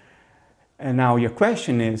Schopenhauer. And now your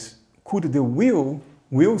question is, could the will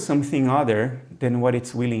something other than what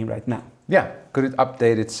it's willing right now? Yeah, could it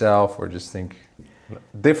update itself, or just think,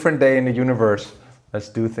 different day in the universe, let's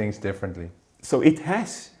do things differently? So it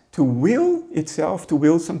has to will itself to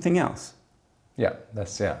will something else. Yeah,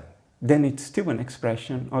 that's, yeah. Then it's still an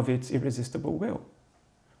expression of its irresistible will.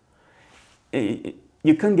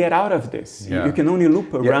 You can't get out of this. You can only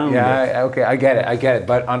loop around it. Okay, I get it.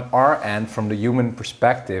 But on our end, from the human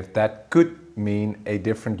perspective, that could mean a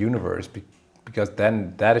different universe, because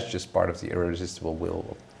then that is just part of the irresistible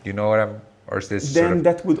will. You know what I'm, or is this then sort of...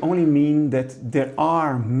 that would only mean that there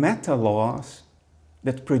are meta laws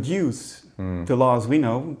that produce the laws we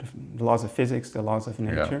know, the laws of physics, the laws of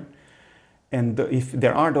nature. And if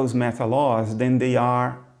there are those meta laws, then they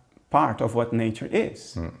are part of what nature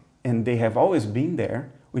is. And they have always been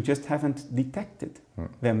there, we just haven't detected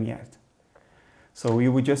them yet. So we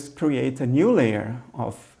would just create a new layer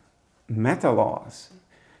of meta laws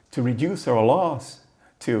to reduce our laws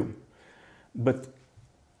to. But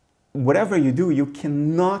whatever you do, you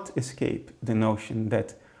cannot escape the notion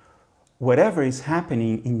that whatever is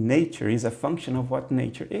happening in nature is a function of what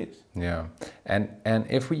nature is. Yeah, and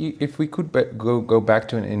if we could go back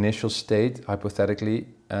to an initial state, hypothetically,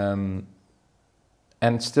 and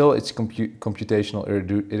still it's computational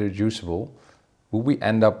irreducible, will we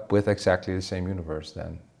end up with exactly the same universe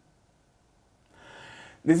then?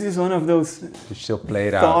 This is one of those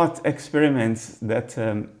thought experiments that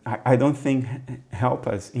I don't think help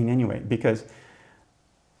us in any way, because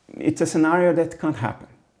it's a scenario that can't happen.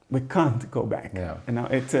 We can't go back. You know,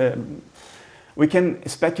 we can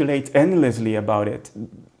speculate endlessly about it.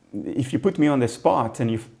 If you put me on the spot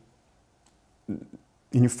and you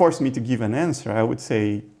force me to give an answer, I would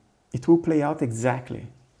say it will play out exactly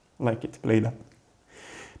like it played out.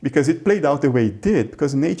 Because it played out the way it did,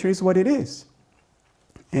 because nature is what it is.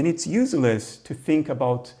 And it's useless to think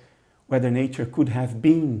about whether nature could have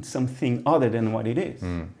been something other than what it is.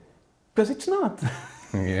 Because it's not.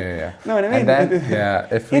 Know what I mean? And then,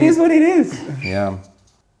 it is what it is.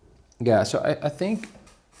 Yeah, so I think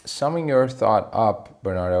summing your thought up,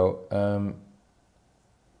 Bernardo,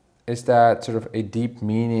 is that sort of a deep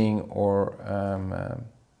meaning or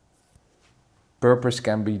purpose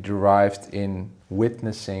can be derived in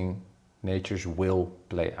witnessing nature's will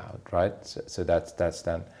play out, right? So that's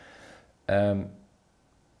then.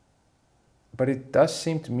 But it does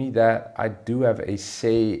seem to me that I do have a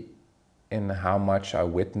say in how much I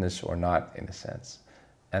witness or not, in a sense.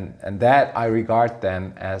 And that I regard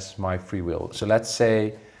then as my free will. So let's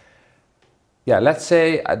say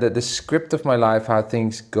the script of my life, how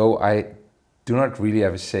things go, I do not really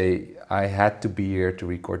have a say. I had to be here to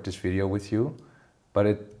record this video with you, but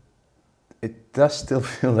it does still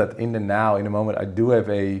feel that in the now, in the moment, I do have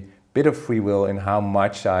a bit of free will in how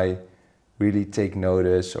much I really take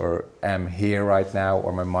notice or am here right now,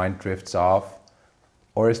 or my mind drifts off.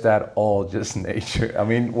 Or is that all just nature? I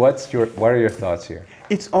mean, what are your thoughts here?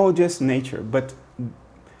 It's all just nature, but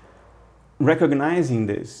recognizing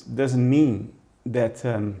this doesn't mean that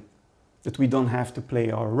that we don't have to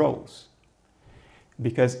play our roles.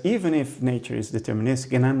 Because even if nature is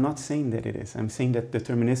deterministic, and I'm not saying that it is, I'm saying that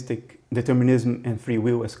determinism and free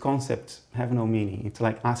will as concepts have no meaning. It's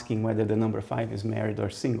like asking whether the number 5 is married or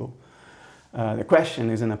single. The question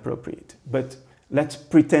is inappropriate. But let's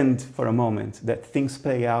pretend for a moment that things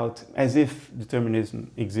play out as if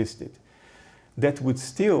determinism existed. That would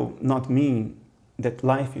still not mean that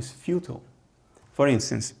life is futile. For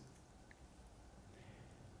instance,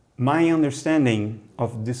 my understanding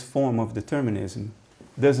of this form of determinism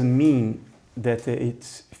doesn't mean that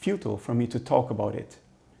it's futile for me to talk about it,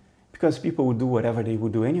 because people would do whatever they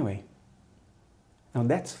would do anyway. Now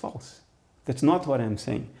that's false. That's not what I'm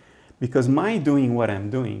saying. Because my doing what I'm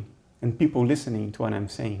doing and people listening to what I'm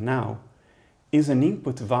saying now is an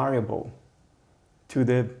input variable to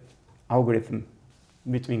the algorithm,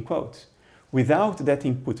 between quotes. Without that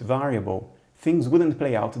input variable, things wouldn't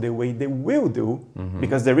play out the way they will do,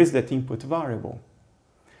 because there is that input variable.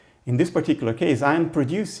 In this particular case, I'm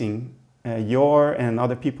producing your and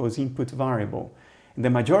other people's input variable. In the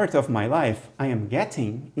majority of my life, I am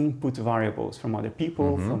getting input variables from other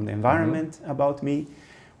people, from the environment about me.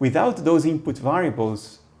 Without those input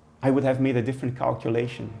variables, I would have made a different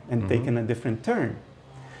calculation and taken a different turn.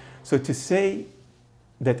 So to say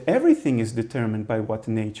that everything is determined by what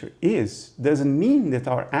nature is doesn't mean that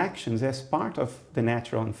our actions as part of the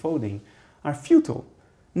natural unfolding are futile.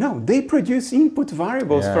 No, they produce input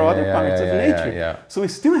variables for other parts of nature. So we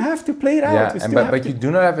still have to play it out. But you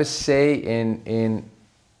do not have a say in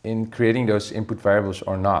creating those input variables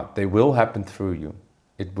or not. They will happen through you.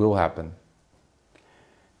 It will happen.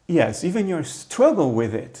 Yes, even your struggle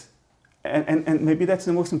with it. And maybe that's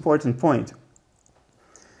the most important point.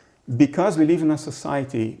 Because we live in a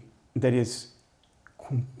society that is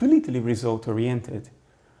completely result-oriented,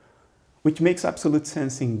 which makes absolute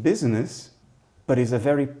sense in business, but is a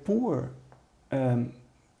very poor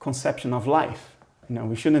conception of life. You know,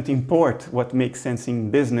 we shouldn't import what makes sense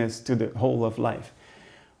in business to the whole of life.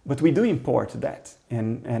 But we do import that,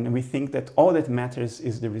 and we think that all that matters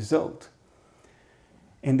is the result.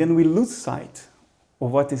 And then we lose sight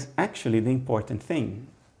of what is actually the important thing,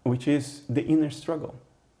 which is the inner struggle.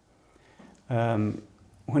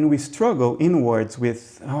 When we struggle inwards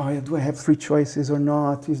with, oh, do I have free choices or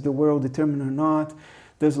not? Is the world determined or not?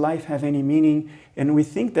 Does life have any meaning? And we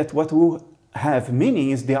think that what will have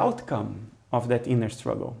meaning is the outcome of that inner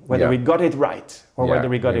struggle, whether we got it right or whether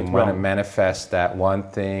we got it wrong. We want to manifest that one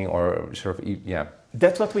thing or sort of,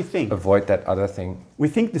 That's what we think. Avoid that other thing. We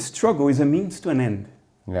think the struggle is a means to an end.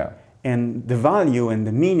 Yeah. And the value and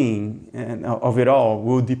the meaning of it all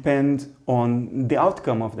will depend on the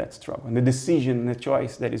outcome of that struggle, and the decision, the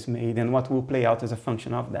choice that is made, and what will play out as a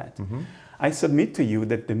function of that. Mm-hmm. I submit to you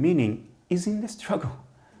that the meaning is in the struggle.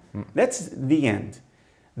 Mm. That's the end.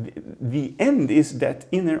 The end is that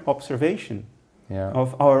inner observation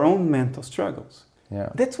of our own mental struggles. Yeah.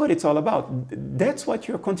 That's what it's all about. That's what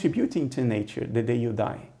you're contributing to nature the day you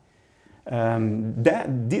die.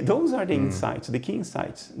 Those are the insights, the key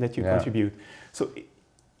insights that you contribute. So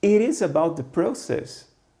it is about the process,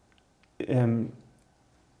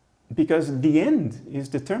 because the end is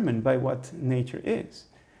determined by what nature is.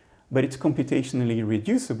 But it's computationally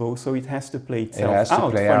reducible, so it has to play itself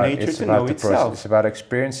out for nature to know itself. It's about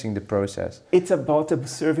experiencing the process. It's about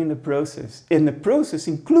observing the process. And the process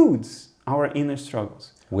includes our inner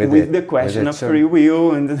struggles. With the question of free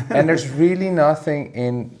will. And there's really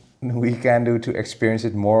nothing we can do to experience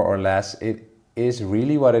it more or less. It is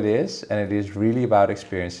really what it is, and it is really about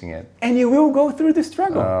experiencing it. And you will go through the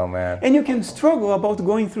struggle. Oh, man. And you can struggle about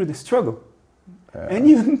going through the struggle. But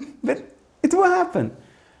it will happen.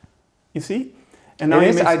 You see? And now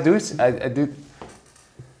I do.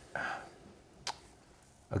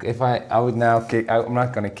 Okay, if I would now kick, I'm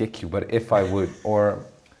not going to kick you, but if I would, or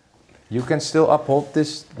you can still uphold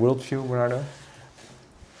this worldview, Bernardo?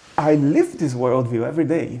 I live this worldview every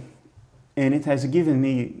day, and it has given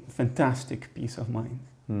me fantastic peace of mind.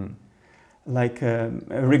 Like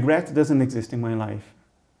regret doesn't exist in my life.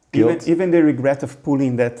 Even the regret of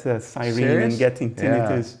pulling that siren Serious? And getting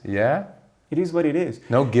tinnitus. Yeah. It is what it is.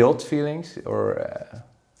 No guilt feelings, or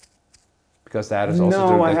because that is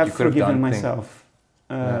also no, I have forgiven myself.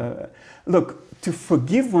 Look, to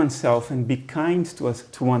forgive oneself and be kind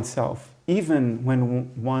to oneself, even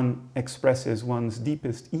when one expresses one's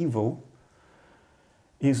deepest evil,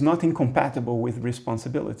 is not incompatible with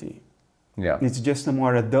responsibility. Yeah, it's just a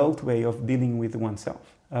more adult way of dealing with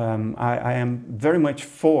oneself. I am very much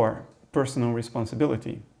for personal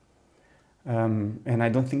responsibility. And I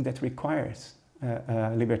don't think that requires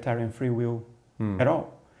libertarian free will at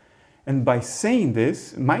all. And by saying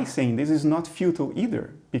this, my saying this is not futile either,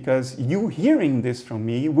 because you hearing this from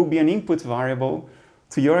me will be an input variable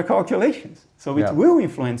to your calculations. So it will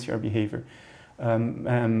influence your behavior.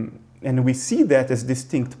 And we see that as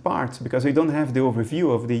distinct parts because we don't have the overview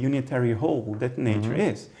of the unitary whole that nature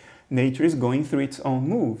is. Nature is going through its own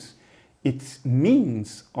moves. Its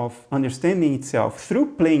means of understanding itself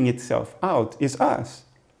through playing itself out is us.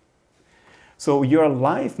 So your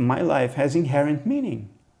life, my life, has inherent meaning.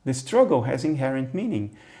 The struggle has inherent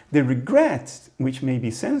meaning. The regret, which may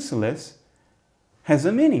be senseless, has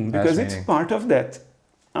a meaning because it's part of that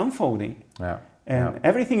unfolding. And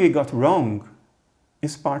everything we got wrong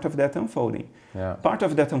is part of that unfolding. Part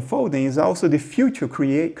of that unfolding is also the futile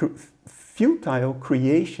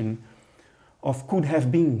creation of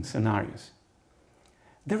could-have-been scenarios.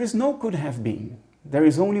 There is no could-have-been. There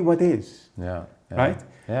is only what is. Right?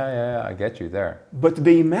 Yeah, I get you there. But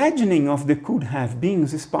the imagining of the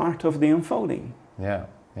could-have-beens is part of the unfolding.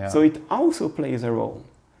 So it also plays a role.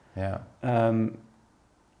 And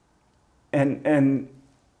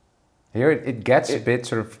here it gets a bit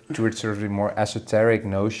sort of towards sort of the more esoteric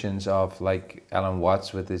notions of like Alan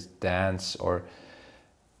Watts with his dance, or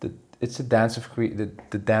it's a dance of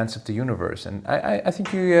the dance of the universe. And I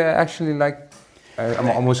think you actually I'm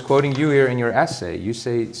almost quoting you here in your essay. You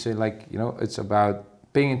say like, you know, it's about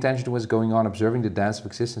paying attention to what's going on, observing the dance of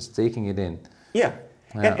existence, taking it in. Yeah.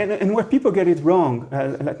 Yeah. And where people get it wrong,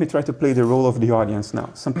 let me try to play the role of the audience now.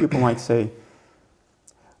 Some people might say,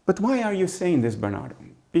 but why are you saying this, Bernardo?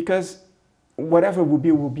 Because whatever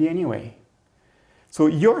will be anyway. So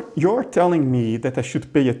you're telling me that I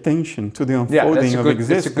should pay attention to the unfolding of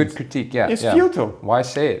existence. It's a good critique, yeah. It's futile. Why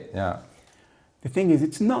say it? Yeah. The thing is,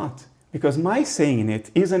 it's not. Because my saying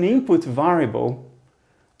it is an input variable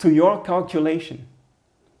to your calculation.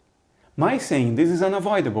 My saying this is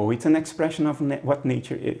unavoidable. It's an expression of what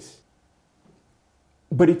nature is.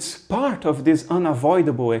 But it's part of this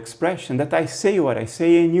unavoidable expression that I say what I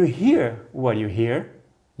say and you hear what you hear.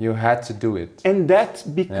 You had to do it. And that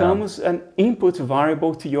becomes an input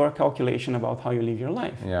variable to your calculation about how you live your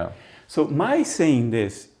life. Yeah. So my saying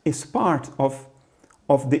this is part of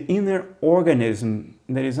the inner organism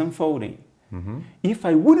that is unfolding. Mm-hmm. If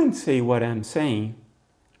I wouldn't say what I'm saying,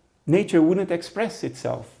 nature wouldn't express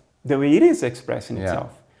itself the way it is expressing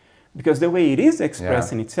itself. Because the way it is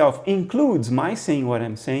expressing itself includes my saying what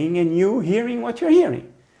I'm saying and you hearing what you're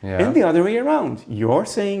hearing. Yeah. And the other way around. You're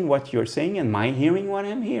saying what you're saying and my hearing what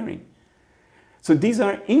I'm hearing. So these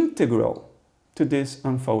are integral to this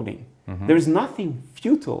unfolding. Mm-hmm. There is nothing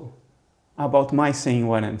futile about my saying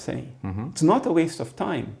what I'm saying. Mm-hmm. It's not a waste of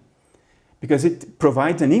time. Because it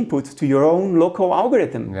provides an input to your own local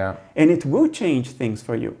algorithm. Yeah. And it will change things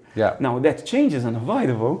for you. Yeah. Now, that change is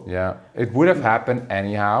unavoidable. Yeah. It would have happened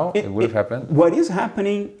anyhow. It would have happened. What is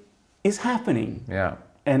happening is happening. Yeah.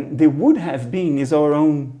 And the would have been is our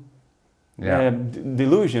own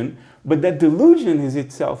delusion. But that delusion is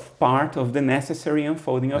itself part of the necessary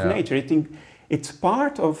unfolding of nature. It's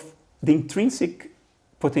part of the intrinsic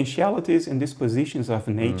potentialities and dispositions of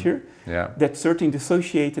nature that certain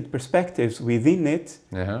dissociated perspectives within it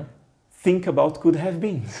think about could have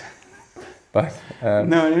been. But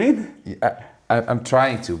know what I mean? I'm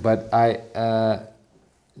trying to, but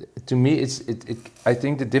to me, I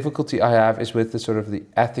think the difficulty I have is with the sort of the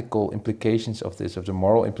ethical implications of this, of the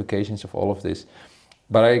moral implications of all of this.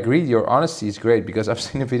 But I agree, your honesty is great, because I've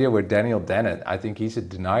seen a video where Daniel Dennett, I think he's a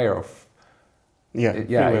denier of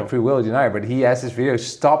free will denier, but he has this video,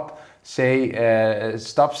 stop saying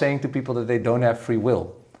to people that they don't have free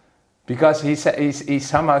will, because he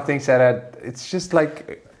somehow thinks that it's just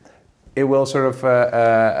like it will sort of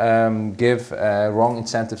give wrong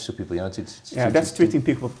incentives to people, that's treating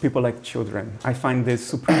people like children. I find this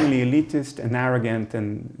supremely elitist and arrogant,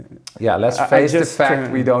 and let's face the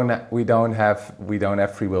fact we don't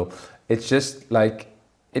have free will. It's just like,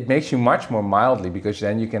 it makes you much more mildly, because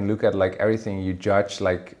then you can look at like everything you judge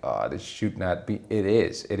like, oh, this should not be. It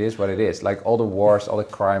is what it is. Like all the wars, all the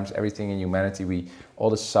crimes, everything in humanity, all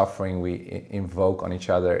the suffering we invoke on each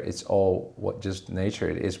other, it's all just nature.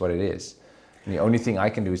 It is what it is. And the only thing I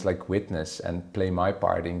can do is like witness and play my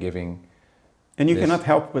part in giving. And you cannot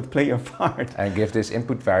help but play your part. And give this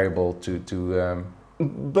input variable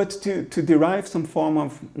But to derive some form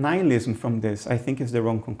of nihilism from this, I think is the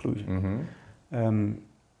wrong conclusion. Mm-hmm.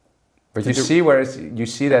 But you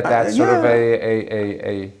see that's sort of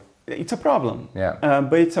a... It's a problem. Yeah.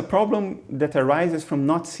 But it's a problem that arises from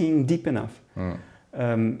not seeing deep enough.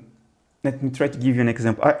 Mm. Let me try to give you an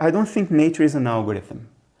example. I don't think nature is an algorithm.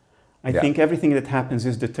 I think everything that happens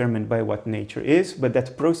is determined by what nature is, but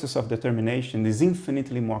that process of determination is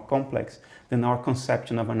infinitely more complex than our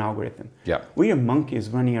conception of an algorithm. Yeah. We are monkeys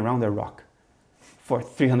running around a rock for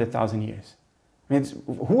 300,000 years. I mean,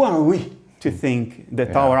 who are we to think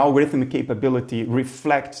that our algorithmic capability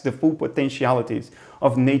reflects the full potentialities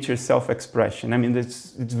of nature's self-expression? I mean,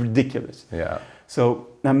 it's ridiculous. Yeah. So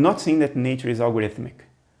I'm not saying that nature is algorithmic.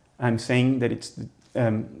 I'm saying that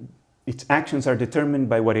its actions are determined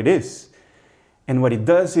by what it is. And what it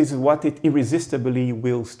does is what it irresistibly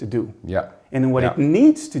wills to do. Yeah. And what it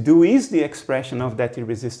needs to do is the expression of that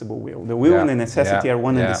irresistible will. The will and the necessity are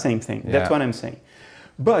one and the same thing. That's what I'm saying.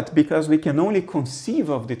 But because we can only conceive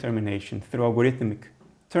of determination through algorithmic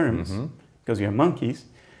terms, because we are monkeys,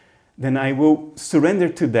 then I will surrender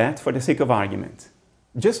to that for the sake of argument.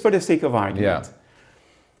 Just for the sake of argument. Yeah.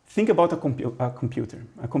 Think about a computer.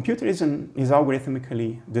 A computer is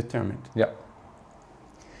algorithmically determined. Yeah.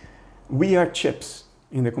 We are chips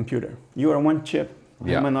in the computer. You are one chip,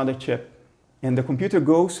 I'm another chip. And the computer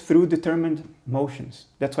goes through determined motions.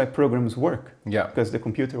 That's why programs work. Yeah. Because the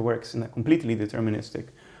computer works in a completely deterministic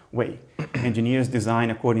way. Engineers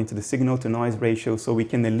design according to the signal-to-noise ratio so we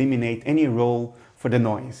can eliminate any role for the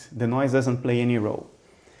noise. The noise doesn't play any role.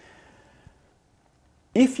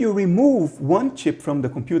 If you remove one chip from the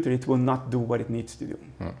computer, it will not do what it needs to do.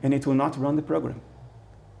 And it will not run the program.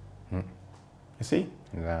 You see?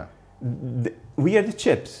 Yeah. We are the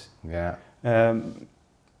chips. Yeah.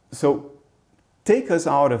 So take us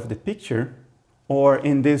out of the picture, or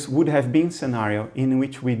in this would have been scenario in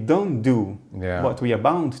which we don't do what we are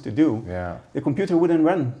bound to do, the computer wouldn't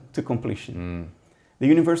run to completion. The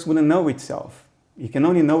universe wouldn't know itself. It can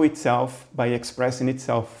only know itself by expressing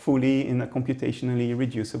itself fully in a computationally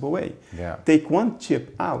reducible way. Take one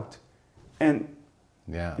chip out and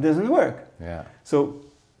it doesn't work. So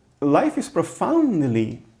life is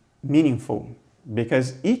profoundly meaningful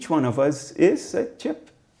because each one of us is a chip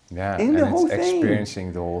in the whole thing.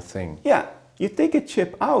 Experiencing the whole thing. You take a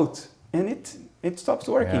chip out and it stops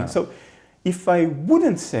working. So if I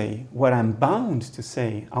wouldn't say what I'm bound to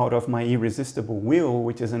say out of my irresistible will,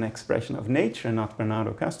 which is an expression of nature, not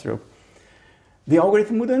Bernardo Kastrup, the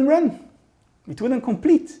algorithm wouldn't run. It wouldn't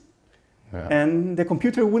complete. And the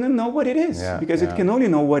computer wouldn't know what it is because it can only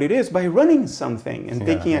know what it is by running something and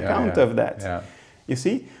taking account of that. You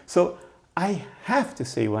see? So I have to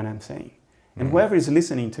say what I'm saying. And whoever is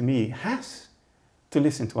listening to me has to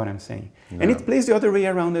listen to what I'm saying. And it plays the other way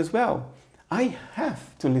around as well. I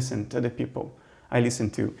have to listen to the people I listen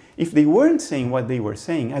to. If they weren't saying what they were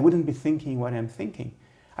saying, I wouldn't be thinking what I'm thinking.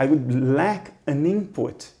 I would lack an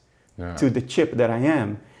input to the chip that I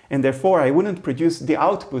am. And therefore, I wouldn't produce the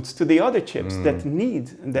outputs to the other chips that need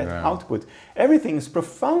that output. Everything is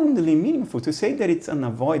profoundly meaningful. To say that it's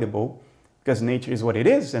unavoidable, because nature is what it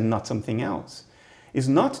is and not something else, is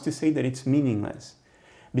not to say that it's meaningless.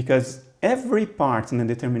 Because every part in a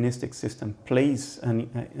deterministic system plays an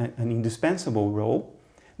indispensable role.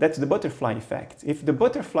 That's the butterfly effect. If the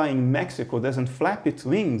butterfly in Mexico doesn't flap its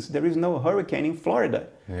wings, there is no hurricane in Florida.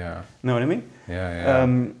 Know what I mean?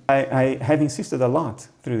 I have insisted a lot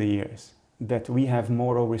through the years that we have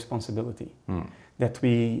moral responsibility, that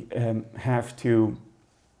we have to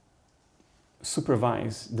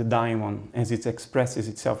supervise the daimon as it expresses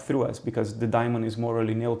itself through us, because the daimon is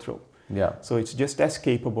morally neutral. So it's just as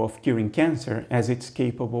capable of curing cancer as it's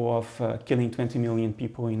capable of killing 20 million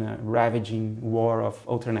people in a ravaging war of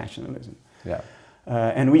ultranationalism.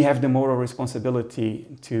 And we have the moral responsibility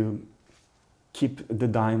to keep the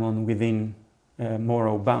daimon within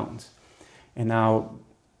moral bounds. And now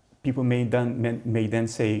people may then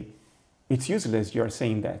say, it's useless you're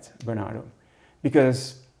saying that, Bernardo,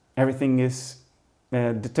 because everything is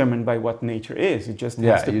determined by what nature is. It just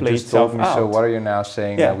has to play itself out. So what are you now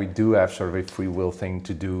saying that we do have sort of a free will thing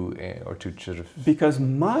to do, or to sort of... Because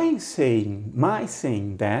my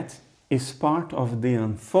saying that is part of the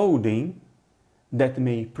unfolding that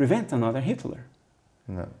may prevent another Hitler.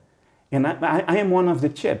 And I am one of the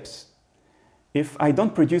chips. If I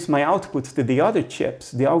don't produce my outputs to the other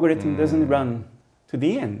chips, the algorithm doesn't run to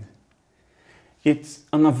the end. It's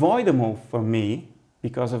unavoidable for me,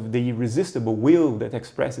 because of the irresistible will that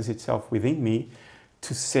expresses itself within me,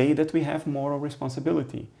 to say that we have moral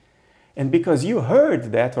responsibility. And because you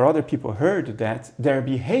heard that, or other people heard that, their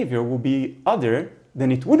behavior will be other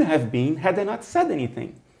than it would have been had they not said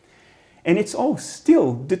anything. And it's all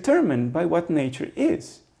still determined by what nature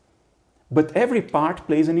is. But every part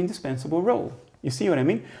plays an indispensable role. You see what I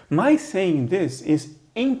mean? My saying this is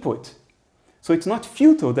input. So it's not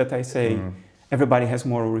futile that I say everybody has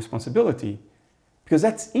moral responsibility, because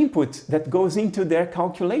that's input that goes into their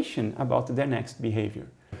calculation about their next behavior.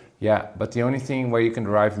 But the only thing where you can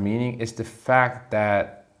derive meaning is the fact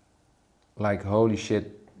that, like, holy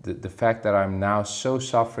shit, the fact that I'm now so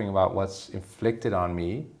suffering about what's inflicted on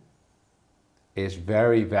me is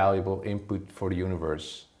very valuable input for the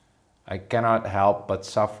universe. I cannot help but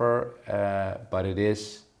suffer, but it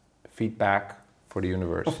is feedback for the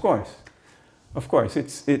universe. Of course,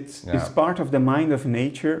 it's part of the mind of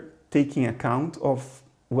nature, taking account of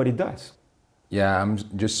what it does. I'm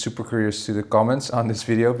just super curious to the comments on this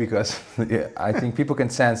video, because I think people can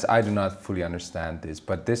sense I do not fully understand this.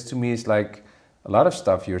 But this to me is like a lot of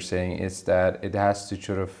stuff you're saying is that it has to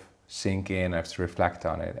sort of sink in, I have to reflect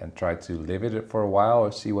on it and try to live it for a while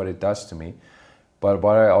or see what it does to me. But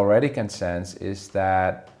what I already can sense is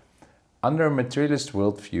that under a materialist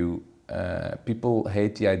worldview, people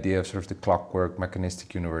hate the idea of sort of the clockwork,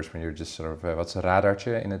 mechanistic universe, when you're just sort of, what's a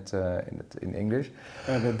radartje in English?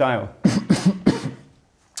 The dial.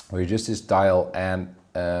 Where you're just this dial and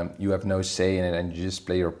you have no say in it and you just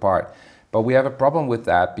play your part. But we have a problem with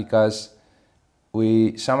that, because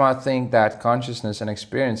we somehow think that consciousness and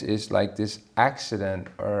experience is like this accident,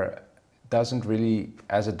 or doesn't really,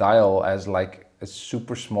 as a dial, as like a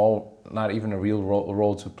super small, not even a real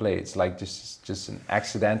role to play. It's like just an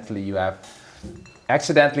accidentally, you have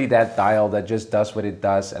accidentally that dial that just does what it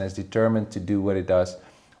does and is determined to do what it does,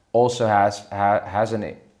 also has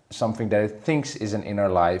something that it thinks is an inner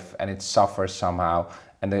life, and it suffers somehow,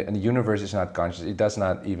 and the universe is not conscious. It does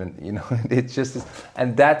not even, you know, it's just this,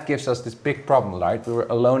 and that gives us this big problem, right? We're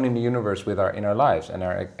alone in the universe with our inner lives and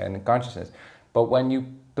our consciousness. But when you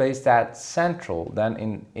place that central,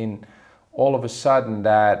 then in all of a sudden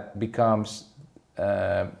that becomes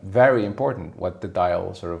very important. What the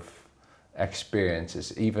dial sort of experience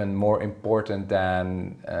is even more important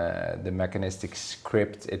than the mechanistic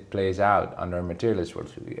script it plays out under a materialist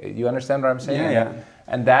world. You understand what I'm saying? Yeah, yeah.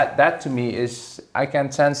 And that to me is, I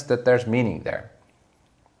can sense that there's meaning there.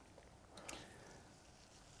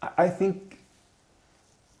 I think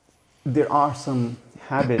there are some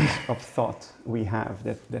habits of thought we have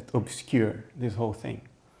that obscure this whole thing.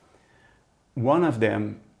 One of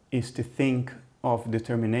them is to think of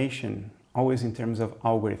determination always in terms of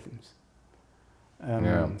algorithms.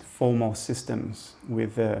 Formal systems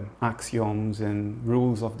with axioms and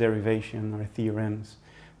rules of derivation or theorems,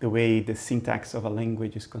 the way the syntax of a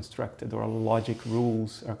language is constructed or logic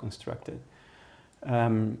rules are constructed.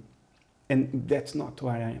 And that's not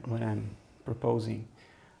what I'm proposing.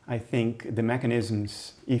 I think the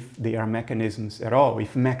mechanisms, if they are mechanisms at all,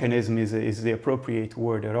 if mechanism is the appropriate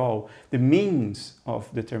word at all, the means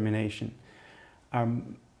of determination are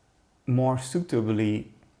more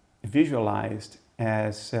suitably visualized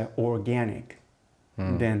as organic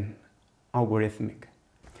than algorithmic.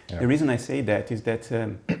 Yeah. The reason I say that is that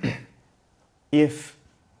if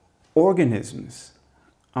organisms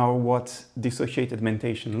are what dissociated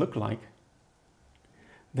mentation look like,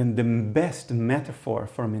 then the best metaphor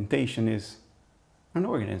for mentation is an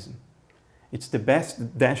organism. It's the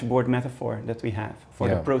best dashboard metaphor that we have for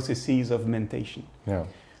the processes of mentation. Yeah.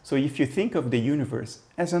 So if you think of the universe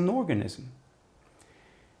as an organism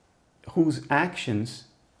whose actions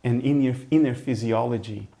and inner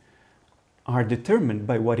physiology are determined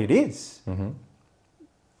by what it is,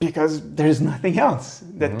 because there's nothing else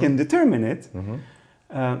that can determine it,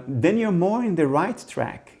 then you're more in the right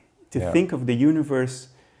track to think of the universe,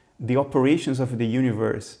 the operations of the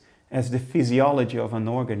universe, as the physiology of an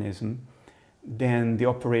organism than the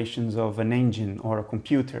operations of an engine or a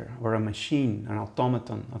computer or a machine, an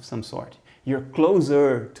automaton of some sort. You're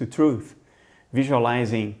closer to truth,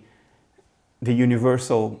 visualizing the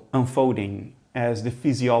universal unfolding as the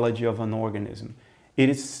physiology of an organism. It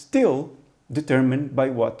is still determined by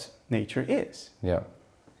what nature is. Yeah.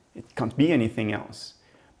 It can't be anything else.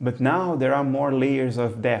 But now there are more layers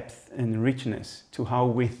of depth and richness to how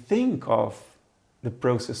we think of the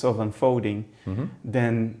process of unfolding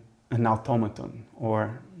than an automaton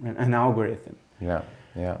or an algorithm. Yeah,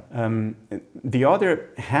 yeah. The other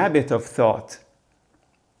habit of thought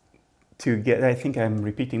to get, I think I'm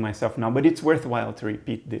repeating myself now, but it's worthwhile to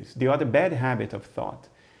repeat this. The other bad habit of thought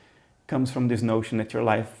comes from this notion that your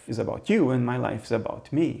life is about you and my life is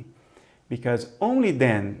about me. Because only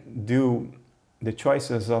then do the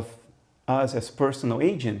choices of us as personal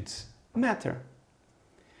agents matter.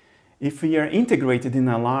 If we are integrated in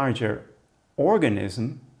a larger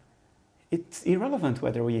organism, it's irrelevant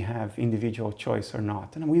whether we have individual choice or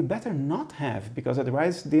not. And we better not have, because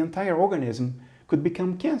otherwise the entire organism could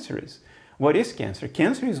become cancerous. What is cancer?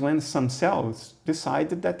 Cancer is when some cells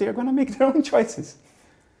decided that they're going to make their own choices.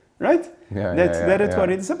 Right? That is what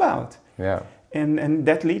it's about. Yeah. And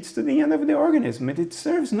that leads to the end of the organism. It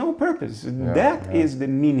serves no purpose. That is the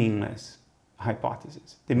meaningless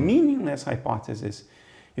hypothesis. The meaningless hypothesis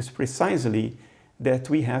is precisely that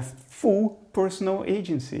we have full personal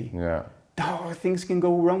agency. Yeah. Oh, things can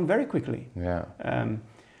go wrong very quickly. Yeah.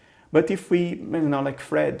 But if we, like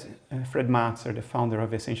Fred Matzer, the founder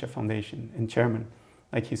of Essentia Foundation and chairman,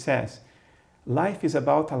 like he says, life is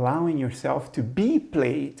about allowing yourself to be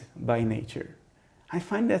played by nature. I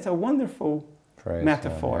find that a wonderful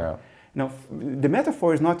metaphor. Yeah. Now, the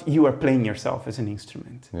metaphor is not you are playing yourself as an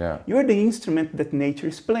instrument. Yeah. You are the instrument that nature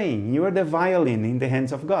is playing. You are the violin in the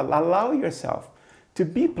hands of God. Allow yourself to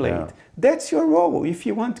be played. Yeah. That's your role. If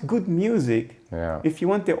you want good music, if you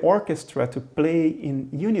want the orchestra to play in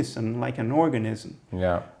unison like an organism,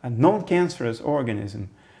 a non-cancerous organism,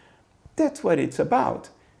 that's what it's about.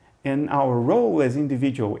 And our role as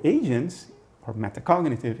individual agents, or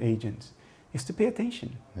metacognitive agents, is to pay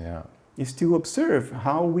attention. Yeah. Is to observe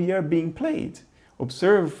how we are being played,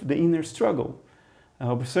 observe the inner struggle,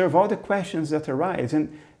 observe all the questions that arise,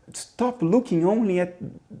 and stop looking only at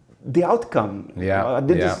the outcome,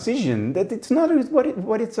 the decision, that it's not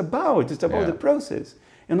what it's about. It's about the process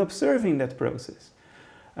and observing that process.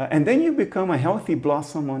 And then you become a healthy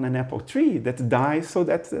blossom on an apple tree that dies so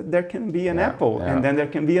that there can be an apple, and then there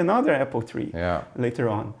can be another apple tree later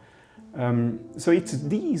on. So it's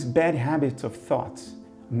these bad habits of thoughts,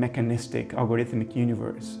 mechanistic, algorithmic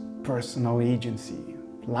universe, personal agency,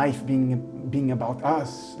 life being about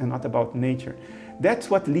us and not about nature. That's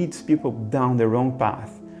what leads people down the wrong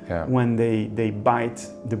path when they bite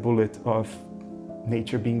the bullet of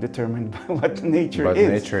nature being determined by what nature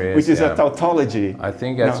is, which is a tautology. I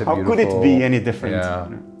think that's a how beautiful... could it be any different? Yeah.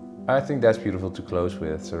 I think that's beautiful to close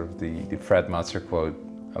with, sort of the Fred Matzer quote,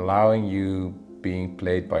 allowing you being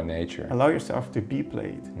played by nature. Allow yourself to be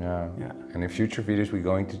played. Yeah. And in future videos we're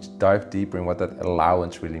going to dive deeper in what that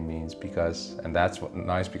allowance really means, because, and that's what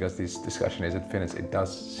nice, because this discussion isn't finished, it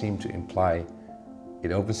does seem to imply,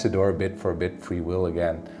 it opens the door a bit for free will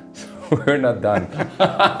again. So we're not done.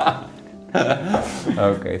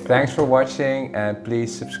 Okay, thanks for watching, and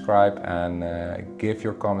please subscribe and give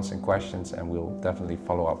your comments and questions, and we'll definitely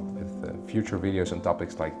follow up with future videos on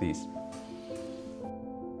topics like these.